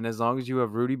beat, and as long as you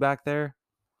have Rudy back there,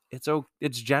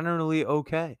 it's generally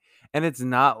okay. And it's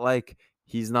not like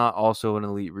he's not also an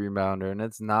elite rebounder, and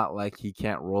it's not like he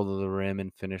can't roll to the rim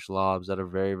and finish lobs at a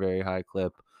very very high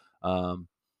clip. Um,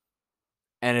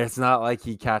 and it's not like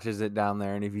he catches it down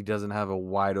there, and if he doesn't have a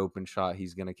wide open shot,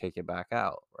 he's gonna kick it back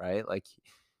out, right? Like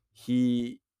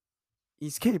he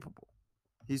he's capable.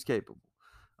 He's capable.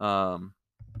 Um,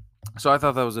 so I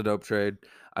thought that was a dope trade.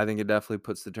 I think it definitely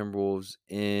puts the Timberwolves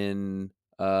in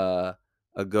a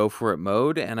go for it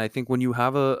mode. And I think when you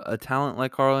have a talent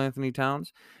like Karl Anthony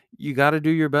Towns, you got to do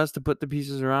your best to put the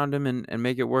pieces around him and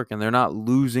make it work. And they're not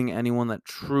losing anyone that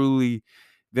truly.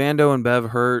 Vando and Bev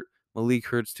hurt. Malik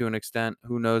hurts to an extent.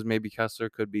 Who knows? Maybe Kessler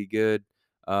could be good.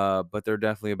 But they're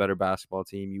definitely a better basketball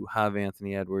team. You have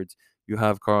Anthony Edwards. You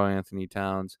have Karl Anthony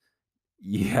Towns.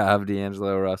 You have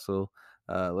D'Angelo Russell.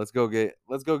 Let's go get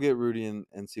Rudy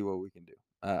and see what we can do.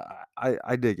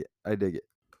 I dig it. I dig it.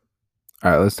 All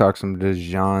right, let's talk some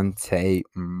DeJounte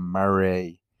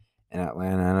Murray in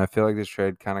Atlanta, and I feel like this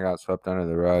trade kind of got swept under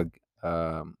the rug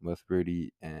with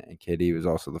Rudy and KD. It was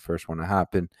also the first one to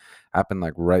happen. Happened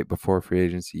like right before free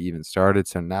agency even started.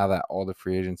 So now that all the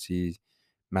free agency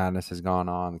madness has gone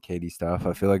on, the KD stuff,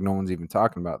 I feel like no one's even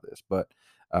talking about this. But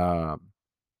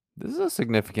this is a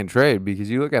significant trade because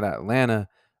you look at Atlanta.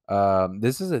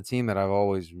 This is a team that I've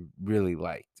always really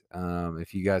liked.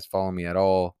 If you guys follow me at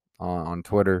all on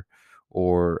Twitter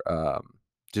or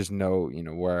just know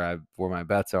where my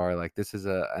bets are, like this is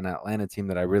an Atlanta team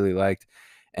that I really liked,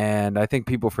 And I think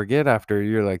people forget after a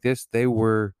year like this, they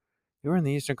were in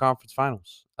the Eastern Conference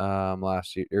Finals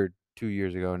last year or 2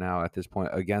 years ago now at this point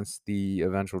against the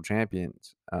eventual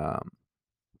champions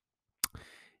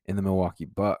in the Milwaukee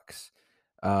Bucks.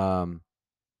 Um,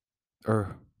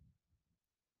 or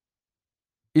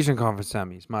Eastern Conference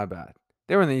semis, my bad.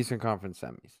 They were in the Eastern Conference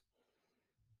semis.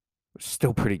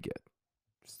 Still pretty good.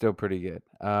 Still pretty good.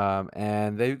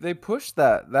 And they pushed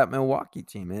that Milwaukee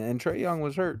team, and Trae Young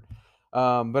was hurt.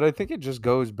 But I think it just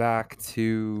goes back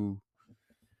to,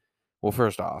 well,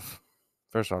 first off,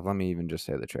 let me even just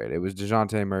say the trade. It was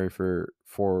DeJounte Murray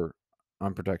for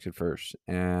unprotected first,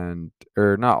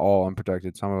 or not all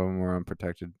unprotected. Some of them were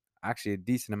unprotected. Actually, a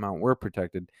decent amount were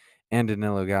protected, and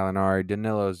Danilo Gallinari.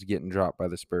 Danilo's getting dropped by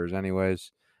the Spurs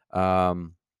anyways.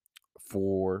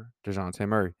 For DeJounte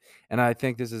Murray. And I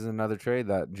think this is another trade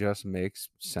that just makes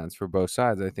sense for both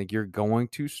sides. I think you're going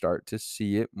to start to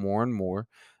see it more and more.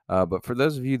 But for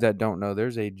those of you that don't know,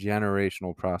 there's a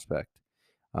generational prospect.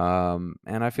 And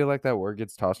I feel like that word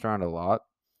gets tossed around a lot,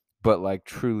 but like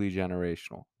truly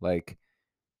generational. Like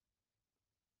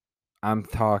I'm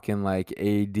talking like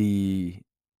AD,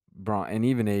 and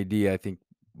even AD, I think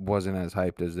wasn't as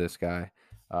hyped as this guy,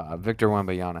 Victor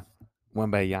Wembanyama,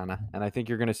 and I think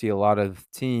you're going to see a lot of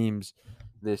teams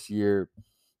this year.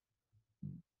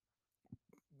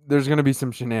 There's going to be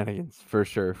some shenanigans for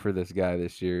sure for this guy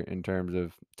this year in terms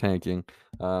of tanking,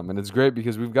 and it's great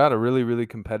because we've got a really, really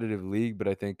competitive league. But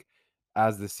I think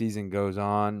as the season goes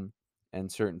on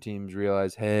and certain teams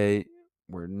realize, hey,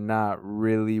 we're not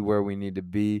really where we need to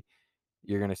be,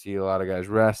 you're going to see a lot of guys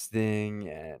resting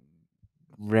and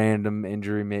random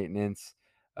injury maintenance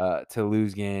to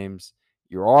lose games.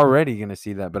 You're already going to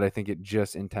see that, but I think it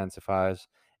just intensifies.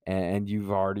 And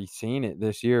you've already seen it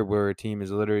this year where a team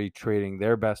is literally trading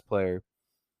their best player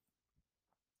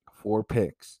for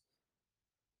picks.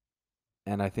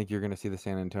 And I think you're going to see the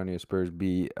San Antonio Spurs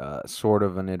be sort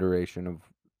of an iteration of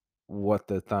what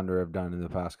the Thunder have done in the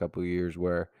past couple of years,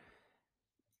 where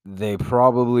they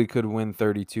probably could win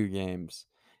 32 games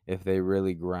if they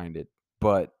really grinded.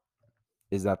 But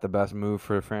is that the best move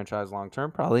for a franchise long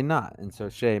term? Probably not. And so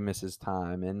Shea misses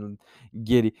time, and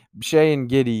Shea and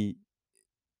Giddey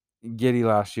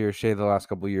last year, Shea the last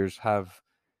couple of years have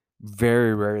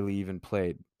very rarely even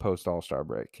played post All-Star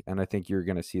break. And I think you're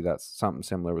going to see that something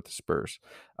similar with the Spurs.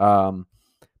 But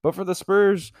for the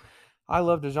Spurs, I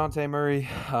love DeJounte Murray.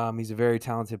 He's a very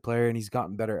talented player, and he's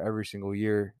gotten better every single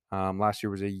year. Last year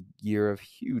was a year of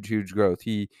huge, huge growth.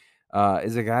 He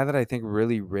is a guy that I think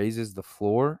really raises the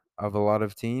floor of a lot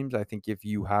of teams. I think if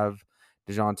you have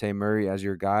DeJounte Murray as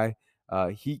your guy,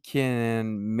 he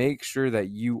can make sure that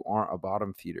you aren't a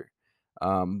bottom feeder.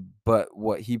 But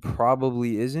what he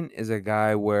probably isn't is a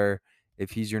guy where if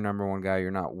he's your number one guy,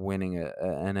 you're not winning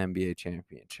an NBA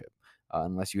championship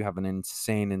unless you have an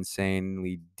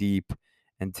insanely deep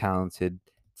and talented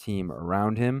team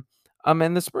around him.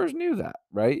 And the Spurs knew that,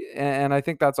 right? And I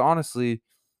think that's honestly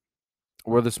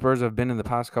where the Spurs have been in the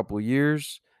past couple of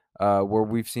years, where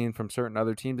we've seen from certain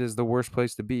other teams is the worst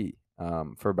place to be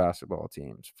for basketball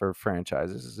teams, for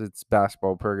franchises. It's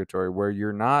basketball purgatory where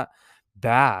you're not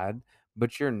bad,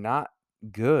 but you're not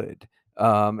good.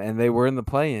 And they were in the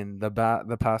play-in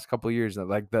the past couple of years.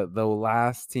 Like the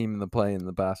last team in the play-in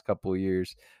the past couple of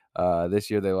years. This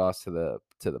year they lost to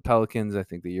the Pelicans. I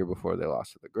think the year before they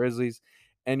lost to the Grizzlies.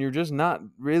 And you're just not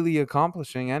really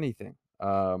accomplishing anything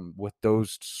with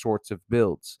those sorts of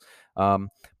builds.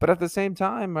 But at the same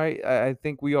time, I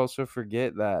think we also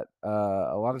forget that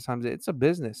a lot of times it's a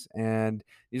business and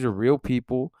these are real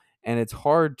people, and it's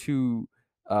hard to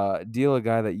deal a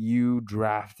guy that you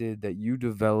drafted, that you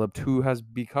developed, who has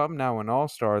become now an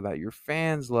all-star, that your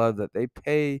fans love, that they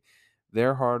pay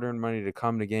their hard-earned money to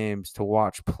come to games to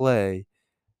watch play.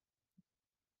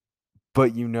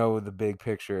 But you know the big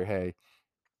picture, hey,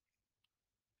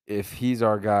 if he's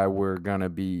our guy, we're gonna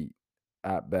be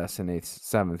at best an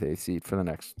seventh, eighth seed for the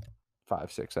next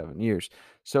 5, 6, 7 years.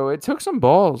 So it took some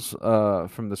balls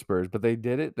from the Spurs, but they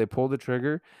did it. They pulled the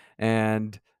trigger,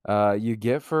 and you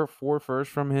get for 4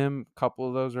 firsts from him. A couple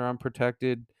of those are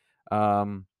unprotected.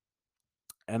 And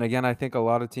again, I think a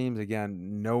lot of teams,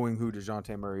 again, knowing who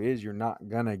DeJounte Murray is, you're not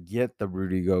gonna get the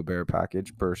Rudy Gobert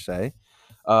package per se.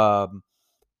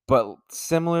 But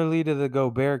similarly to the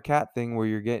Gobert Cat thing, where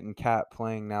you're getting Cat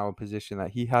playing now a position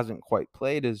that he hasn't quite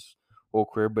played his whole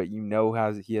career, but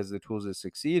he has the tools to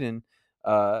succeed in.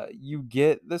 You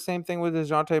get the same thing with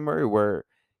DeJounte Murray, where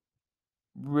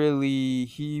really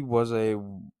he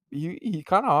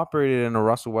kind of operated in a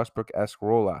Russell Westbrook-esque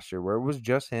role last year, where it was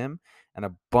just him and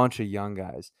a bunch of young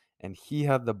guys, and he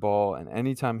had the ball, and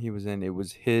anytime he was in, it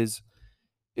was his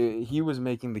he was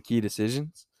making the key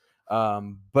decisions.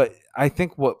 But I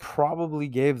think what probably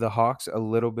gave the Hawks a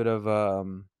little bit of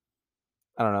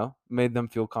I don't know, made them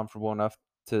feel comfortable enough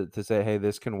to say, "Hey,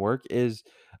 this can work," is,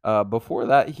 before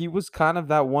that, he was kind of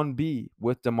that 1B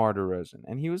with DeMar DeRozan,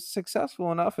 and he was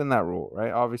successful enough in that role,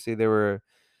 right? Obviously, they were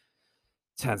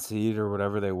 10th seed or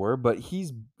whatever they were, but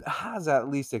he's has at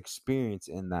least experience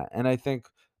in that, and I think,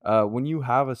 when you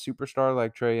have a superstar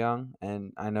like Trae Young,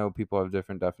 and I know people have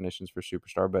different definitions for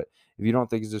superstar, but if you don't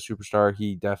think he's a superstar,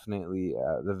 he definitely,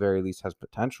 at the very least, has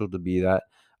potential to be that.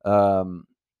 Um,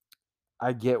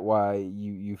 I get why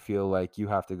you feel like you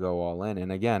have to go all in.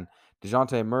 And again,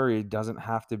 DeJounte Murray doesn't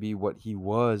have to be what he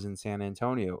was in San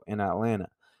Antonio, in Atlanta.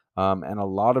 And a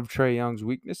lot of Trae Young's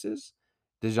weaknesses,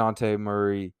 DeJounte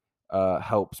Murray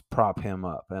helps prop him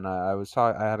up. And I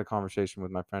had a conversation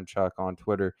with my friend Chuck on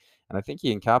Twitter, and I think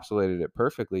he encapsulated it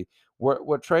perfectly.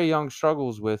 What Trae Young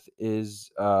struggles with is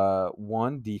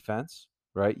one, defense,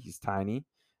 right? He's tiny.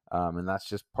 And that's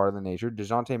just part of the nature.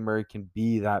 DeJounte Murray can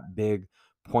be that big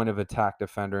point of attack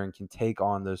defender and can take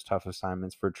on those tough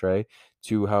assignments for Trae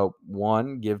to help,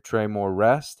 one, give Trae more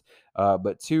rest,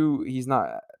 but two, he's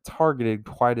not targeted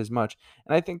quite as much.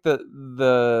 And I think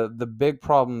the big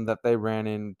problem that they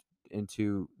ran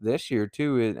into this year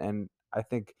too, and I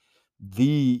think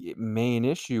the main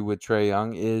issue with Trae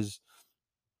Young is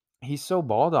he's so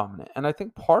ball dominant. And I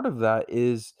think part of that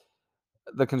is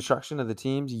the construction of the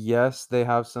teams. Yes, they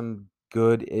have some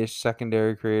good-ish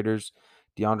secondary creators.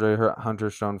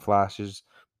 Hunter's shown flashes.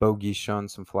 Bogey's shown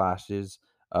some flashes.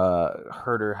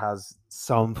 Herter has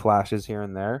some flashes here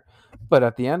and there. But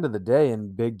at the end of the day,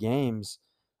 in big games,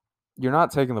 you're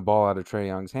not taking the ball out of Trae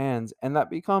Young's hands, and that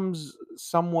becomes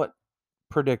somewhat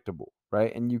predictable,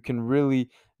 right? And you can really,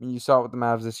 I mean, you saw it with the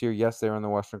Mavs this year. Yes, they were in the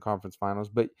Western Conference Finals,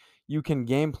 but you can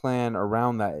game plan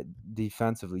around that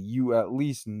defensively. You at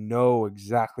least know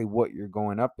exactly what you're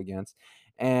going up against.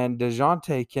 And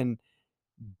DeJounte can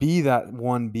be that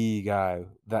 1B guy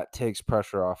that takes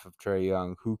pressure off of Trae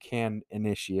Young, who can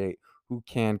initiate, who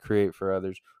can create for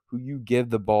others, who you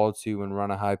give the ball to and run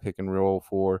a high pick and roll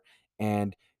for,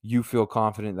 and you feel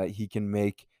confident that he can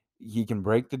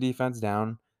break the defense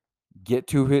down, get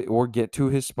to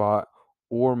his spot,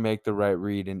 or make the right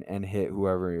read and hit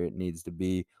whoever it needs to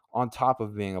be, on top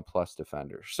of being a plus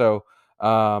defender. So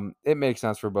it makes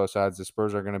sense for both sides. The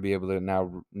Spurs are going to be able to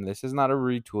now. This is not a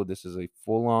retool. This is a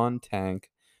full-on tank,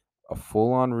 a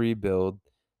full-on rebuild.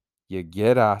 You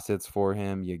get assets for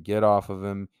him. You get off of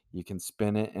him. You can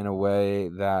spin it in a way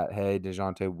that, hey,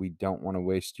 DeJounte, we don't want to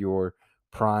waste your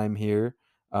prime here.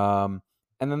 And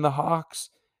then the Hawks,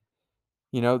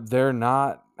 they're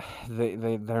not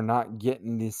they're not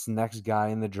getting this next guy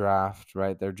in the draft,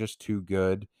 right? They're just too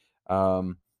good.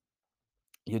 Um,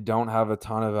 you don't have a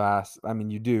ton of I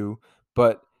mean, you do,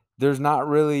 but there's not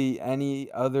really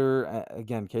any other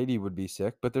again, KD would be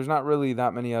sick, but there's not really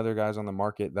that many other guys on the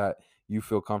market that you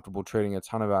feel comfortable trading a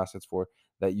ton of assets for,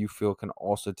 that you feel can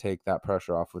also take that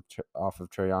pressure off of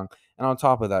Trae Young. And on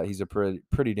top of that, he's a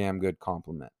pretty damn good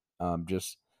complement.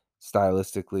 Just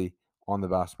stylistically on the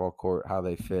basketball court, how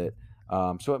they fit.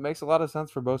 So it makes a lot of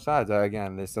sense for both sides.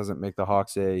 Again, this doesn't make the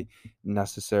Hawks a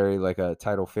necessary like a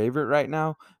title favorite right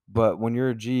now, but when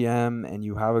you're a GM and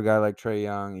you have a guy like Trae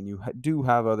Young and you do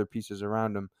have other pieces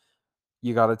around him,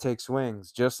 you got to take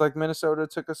swings. Just like Minnesota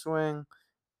took a swing,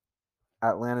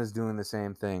 Atlanta's doing the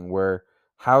same thing. Where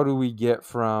how do we get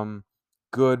from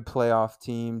good playoff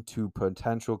team to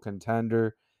potential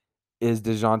contender? Is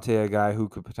DeJounte a guy who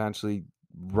could potentially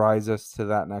rise us to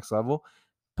that next level?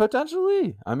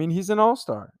 Potentially. I mean, he's an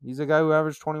all-star. He's a guy who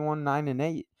averaged 21, 9, and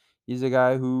 8. He's a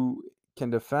guy who can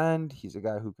defend. He's a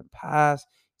guy who can pass.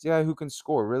 He's a guy who can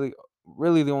score.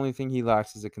 Really, the only thing he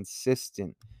lacks is a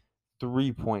consistent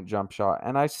three-point jump shot.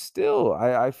 And I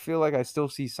feel like I still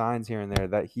see signs here and there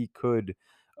that he could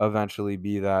eventually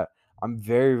be that. I'm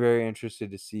very, very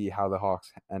interested to see how the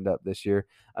Hawks end up this year.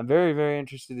 I'm very, very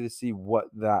interested to see what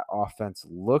that offense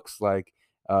looks like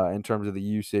in terms of the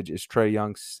usage. Is Trae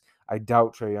Young's I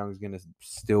doubt Trae Young's going to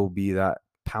still be that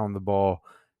pound the ball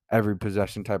every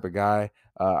possession type of guy.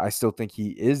 I still think he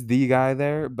is the guy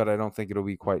there, but I don't think it'll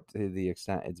be quite to the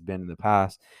extent it's been in the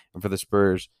past. And for the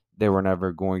Spurs, they were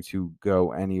never going to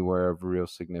go anywhere of real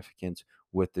significance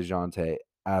with DeJounte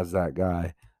as that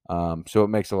guy. So it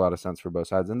makes a lot of sense for both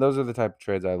sides. And those are the type of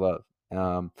trades I love.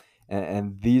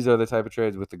 And these are the type of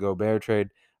trades with the Gobert trade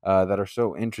that are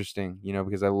so interesting,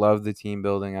 because I love the team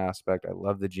building aspect. I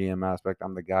love the GM aspect.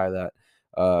 I'm the guy that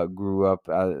grew up,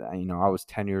 I was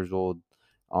 10 years old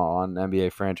on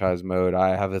NBA franchise mode.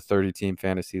 I have a 30-team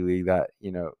fantasy league that,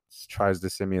 tries to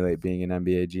simulate being an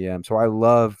NBA GM. So I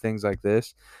love things like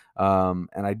this. And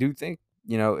I do think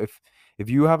if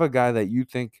you have a guy that you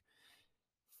think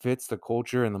fits the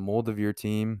culture and the mold of your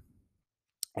team,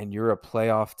 and you're a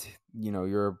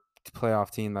you're a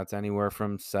playoff team that's anywhere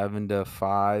from 7 to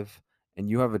 5, and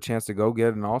you have a chance to go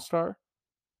get an all-star,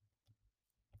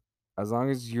 as long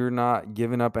as you're not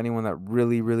giving up anyone that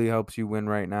really, really helps you win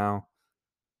right now,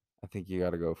 I think you got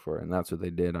to go for it, and that's what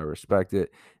they did. I respect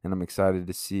it, and I'm excited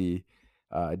to see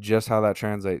just how that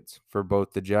translates for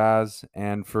both the Jazz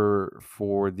and for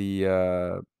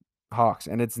the Hawks.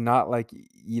 And it's not like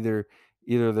either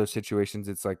of those situations.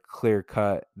 It's like clear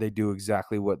cut. They do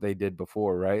exactly what they did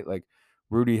before, right? Like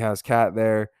Rudy has Cat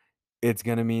there. It's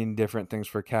gonna mean different things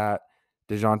for Cat.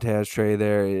 DeJounte has Trey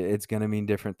there. It's gonna mean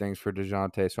different things for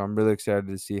DeJounte. So I'm really excited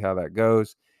to see how that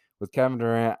goes. With Kevin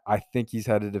Durant, I think he's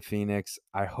headed to Phoenix.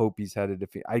 I hope he's headed to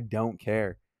Phoenix. I don't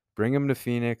care. Bring him to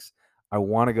Phoenix. I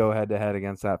want to go head-to-head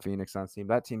against that Phoenix Suns team.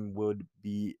 That team would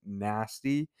be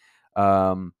nasty,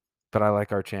 but I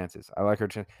like our chances. I like our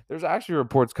chance. There's actually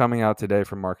reports coming out today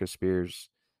from Marcus Spears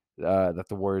that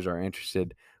the Warriors are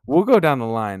interested. We'll go down the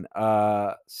line.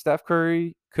 Steph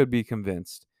Curry could be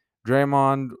convinced.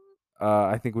 Draymond,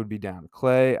 I think, would be down.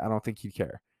 Clay, I don't think he'd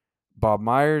care. Bob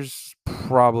Myers,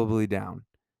 probably down.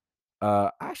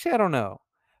 Actually, I don't know.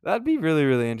 That'd be really,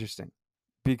 really interesting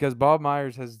because Bob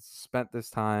Myers has spent this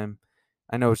time.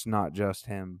 I know it's not just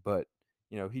him, but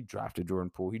he drafted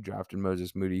Jordan Poole, he drafted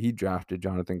Moses Moody, he drafted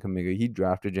Jonathan Kuminga, he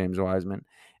drafted James Wiseman,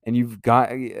 and you've got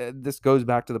this goes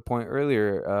back to the point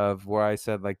earlier of where I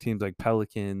said like teams like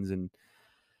Pelicans and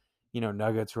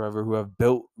Nuggets, whoever, who have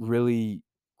built really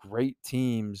great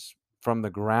teams from the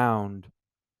ground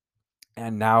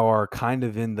and now are kind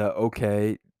of in the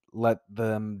okay, let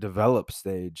them develop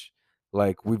stage.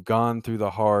 Like we've gone through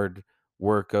the hard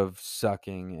work of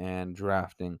sucking and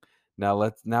drafting.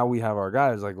 Now we have our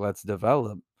guys, like let's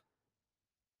develop.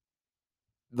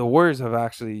 The Warriors have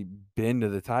actually been to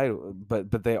the title,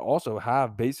 but they also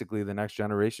have basically the next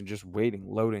generation just waiting,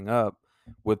 loading up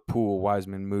with Poole,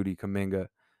 Wiseman, Moody, Kuminga.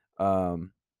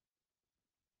 Um,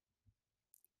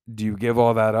 do you give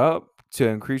all that up to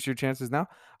increase your chances now?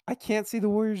 I can't see the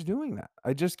Warriors doing that.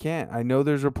 I just can't. I know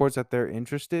there's reports that they're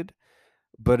interested,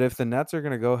 but if the Nets are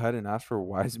going to go ahead and ask for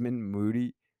Wiseman,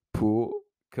 Moody, Poole,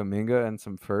 Kuminga, and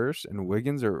some first and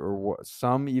Wiggins, or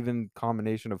some even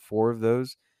combination of 4 of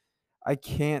those, I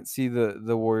can't see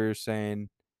the Warriors saying,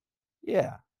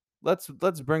 "Yeah, let's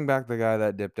bring back the guy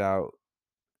that dipped out.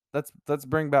 Let's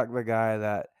bring back the guy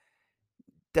that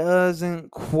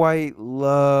doesn't quite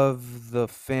love the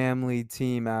family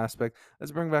team aspect.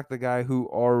 Let's bring back the guy who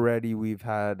already we've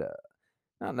had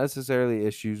not necessarily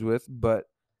issues with, but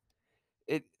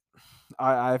it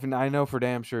I know for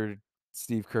damn sure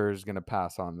Steve Kerr is going to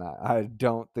pass on that. I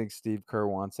don't think Steve Kerr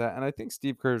wants that, and I think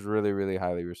Steve Kerr is really, really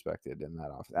highly respected in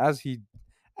that office,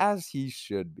 as he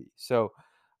should be. So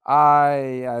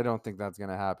I don't think that's going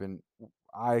to happen.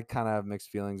 I kind of have mixed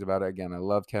feelings about it. Again, I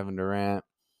love Kevin Durant.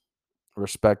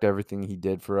 Respect everything he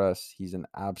did for us. He's an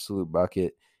absolute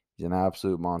bucket. He's an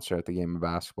absolute monster at the game of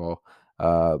basketball.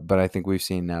 But I think we've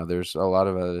seen now there's a lot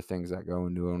of other things that go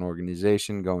into an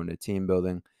organization, go into team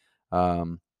building.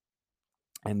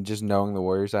 And just knowing the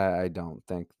Warriors, I don't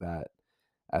think that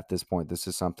at this point this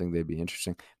is something they'd be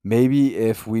interesting. Maybe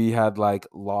if we had like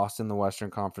lost in the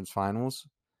Western Conference Finals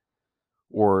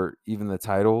or even the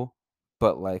title,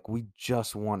 but like we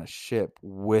just want to ship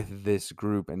with this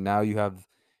group, and now you have,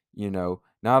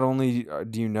 not only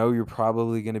do you know you're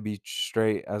probably going to be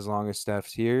straight as long as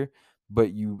Steph's here,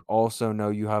 but you also know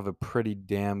you have a pretty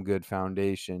damn good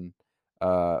foundation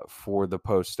for the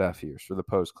post Steph years, for the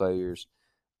post Clay years.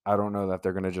 I don't know that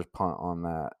they're going to just punt on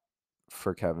that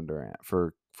for Kevin Durant,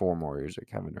 for 4 more years of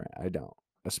Kevin Durant. I don't,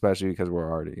 especially because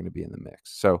we're already going to be in the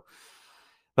mix. So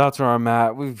that's where I'm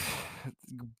at. We've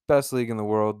best league in the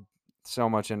world. So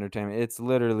much entertainment. It's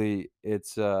literally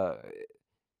it's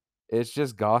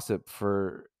just gossip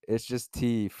it's just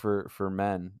tea for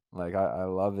men. Like I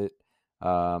love it.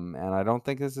 And I don't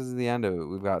think this is the end of it.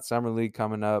 We've got summer league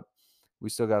coming up. We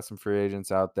still got some free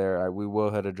agents out there. We will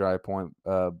hit a dry point,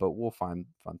 but we'll find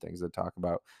fun things to talk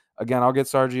about. Again, I'll get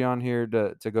Sargi on here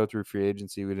to go through free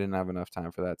agency. We didn't have enough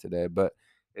time for that today, but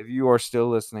if you are still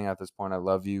listening at this point, I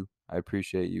love you. I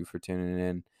appreciate you for tuning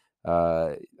in.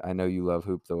 I know you love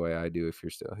hoop the way I do. If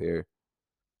you're still here,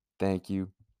 thank you,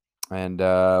 and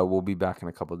we'll be back in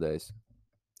a couple days.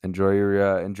 Enjoy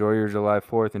your July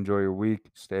 4th. Enjoy your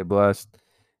week. Stay blessed,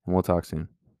 and we'll talk soon.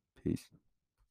 Peace.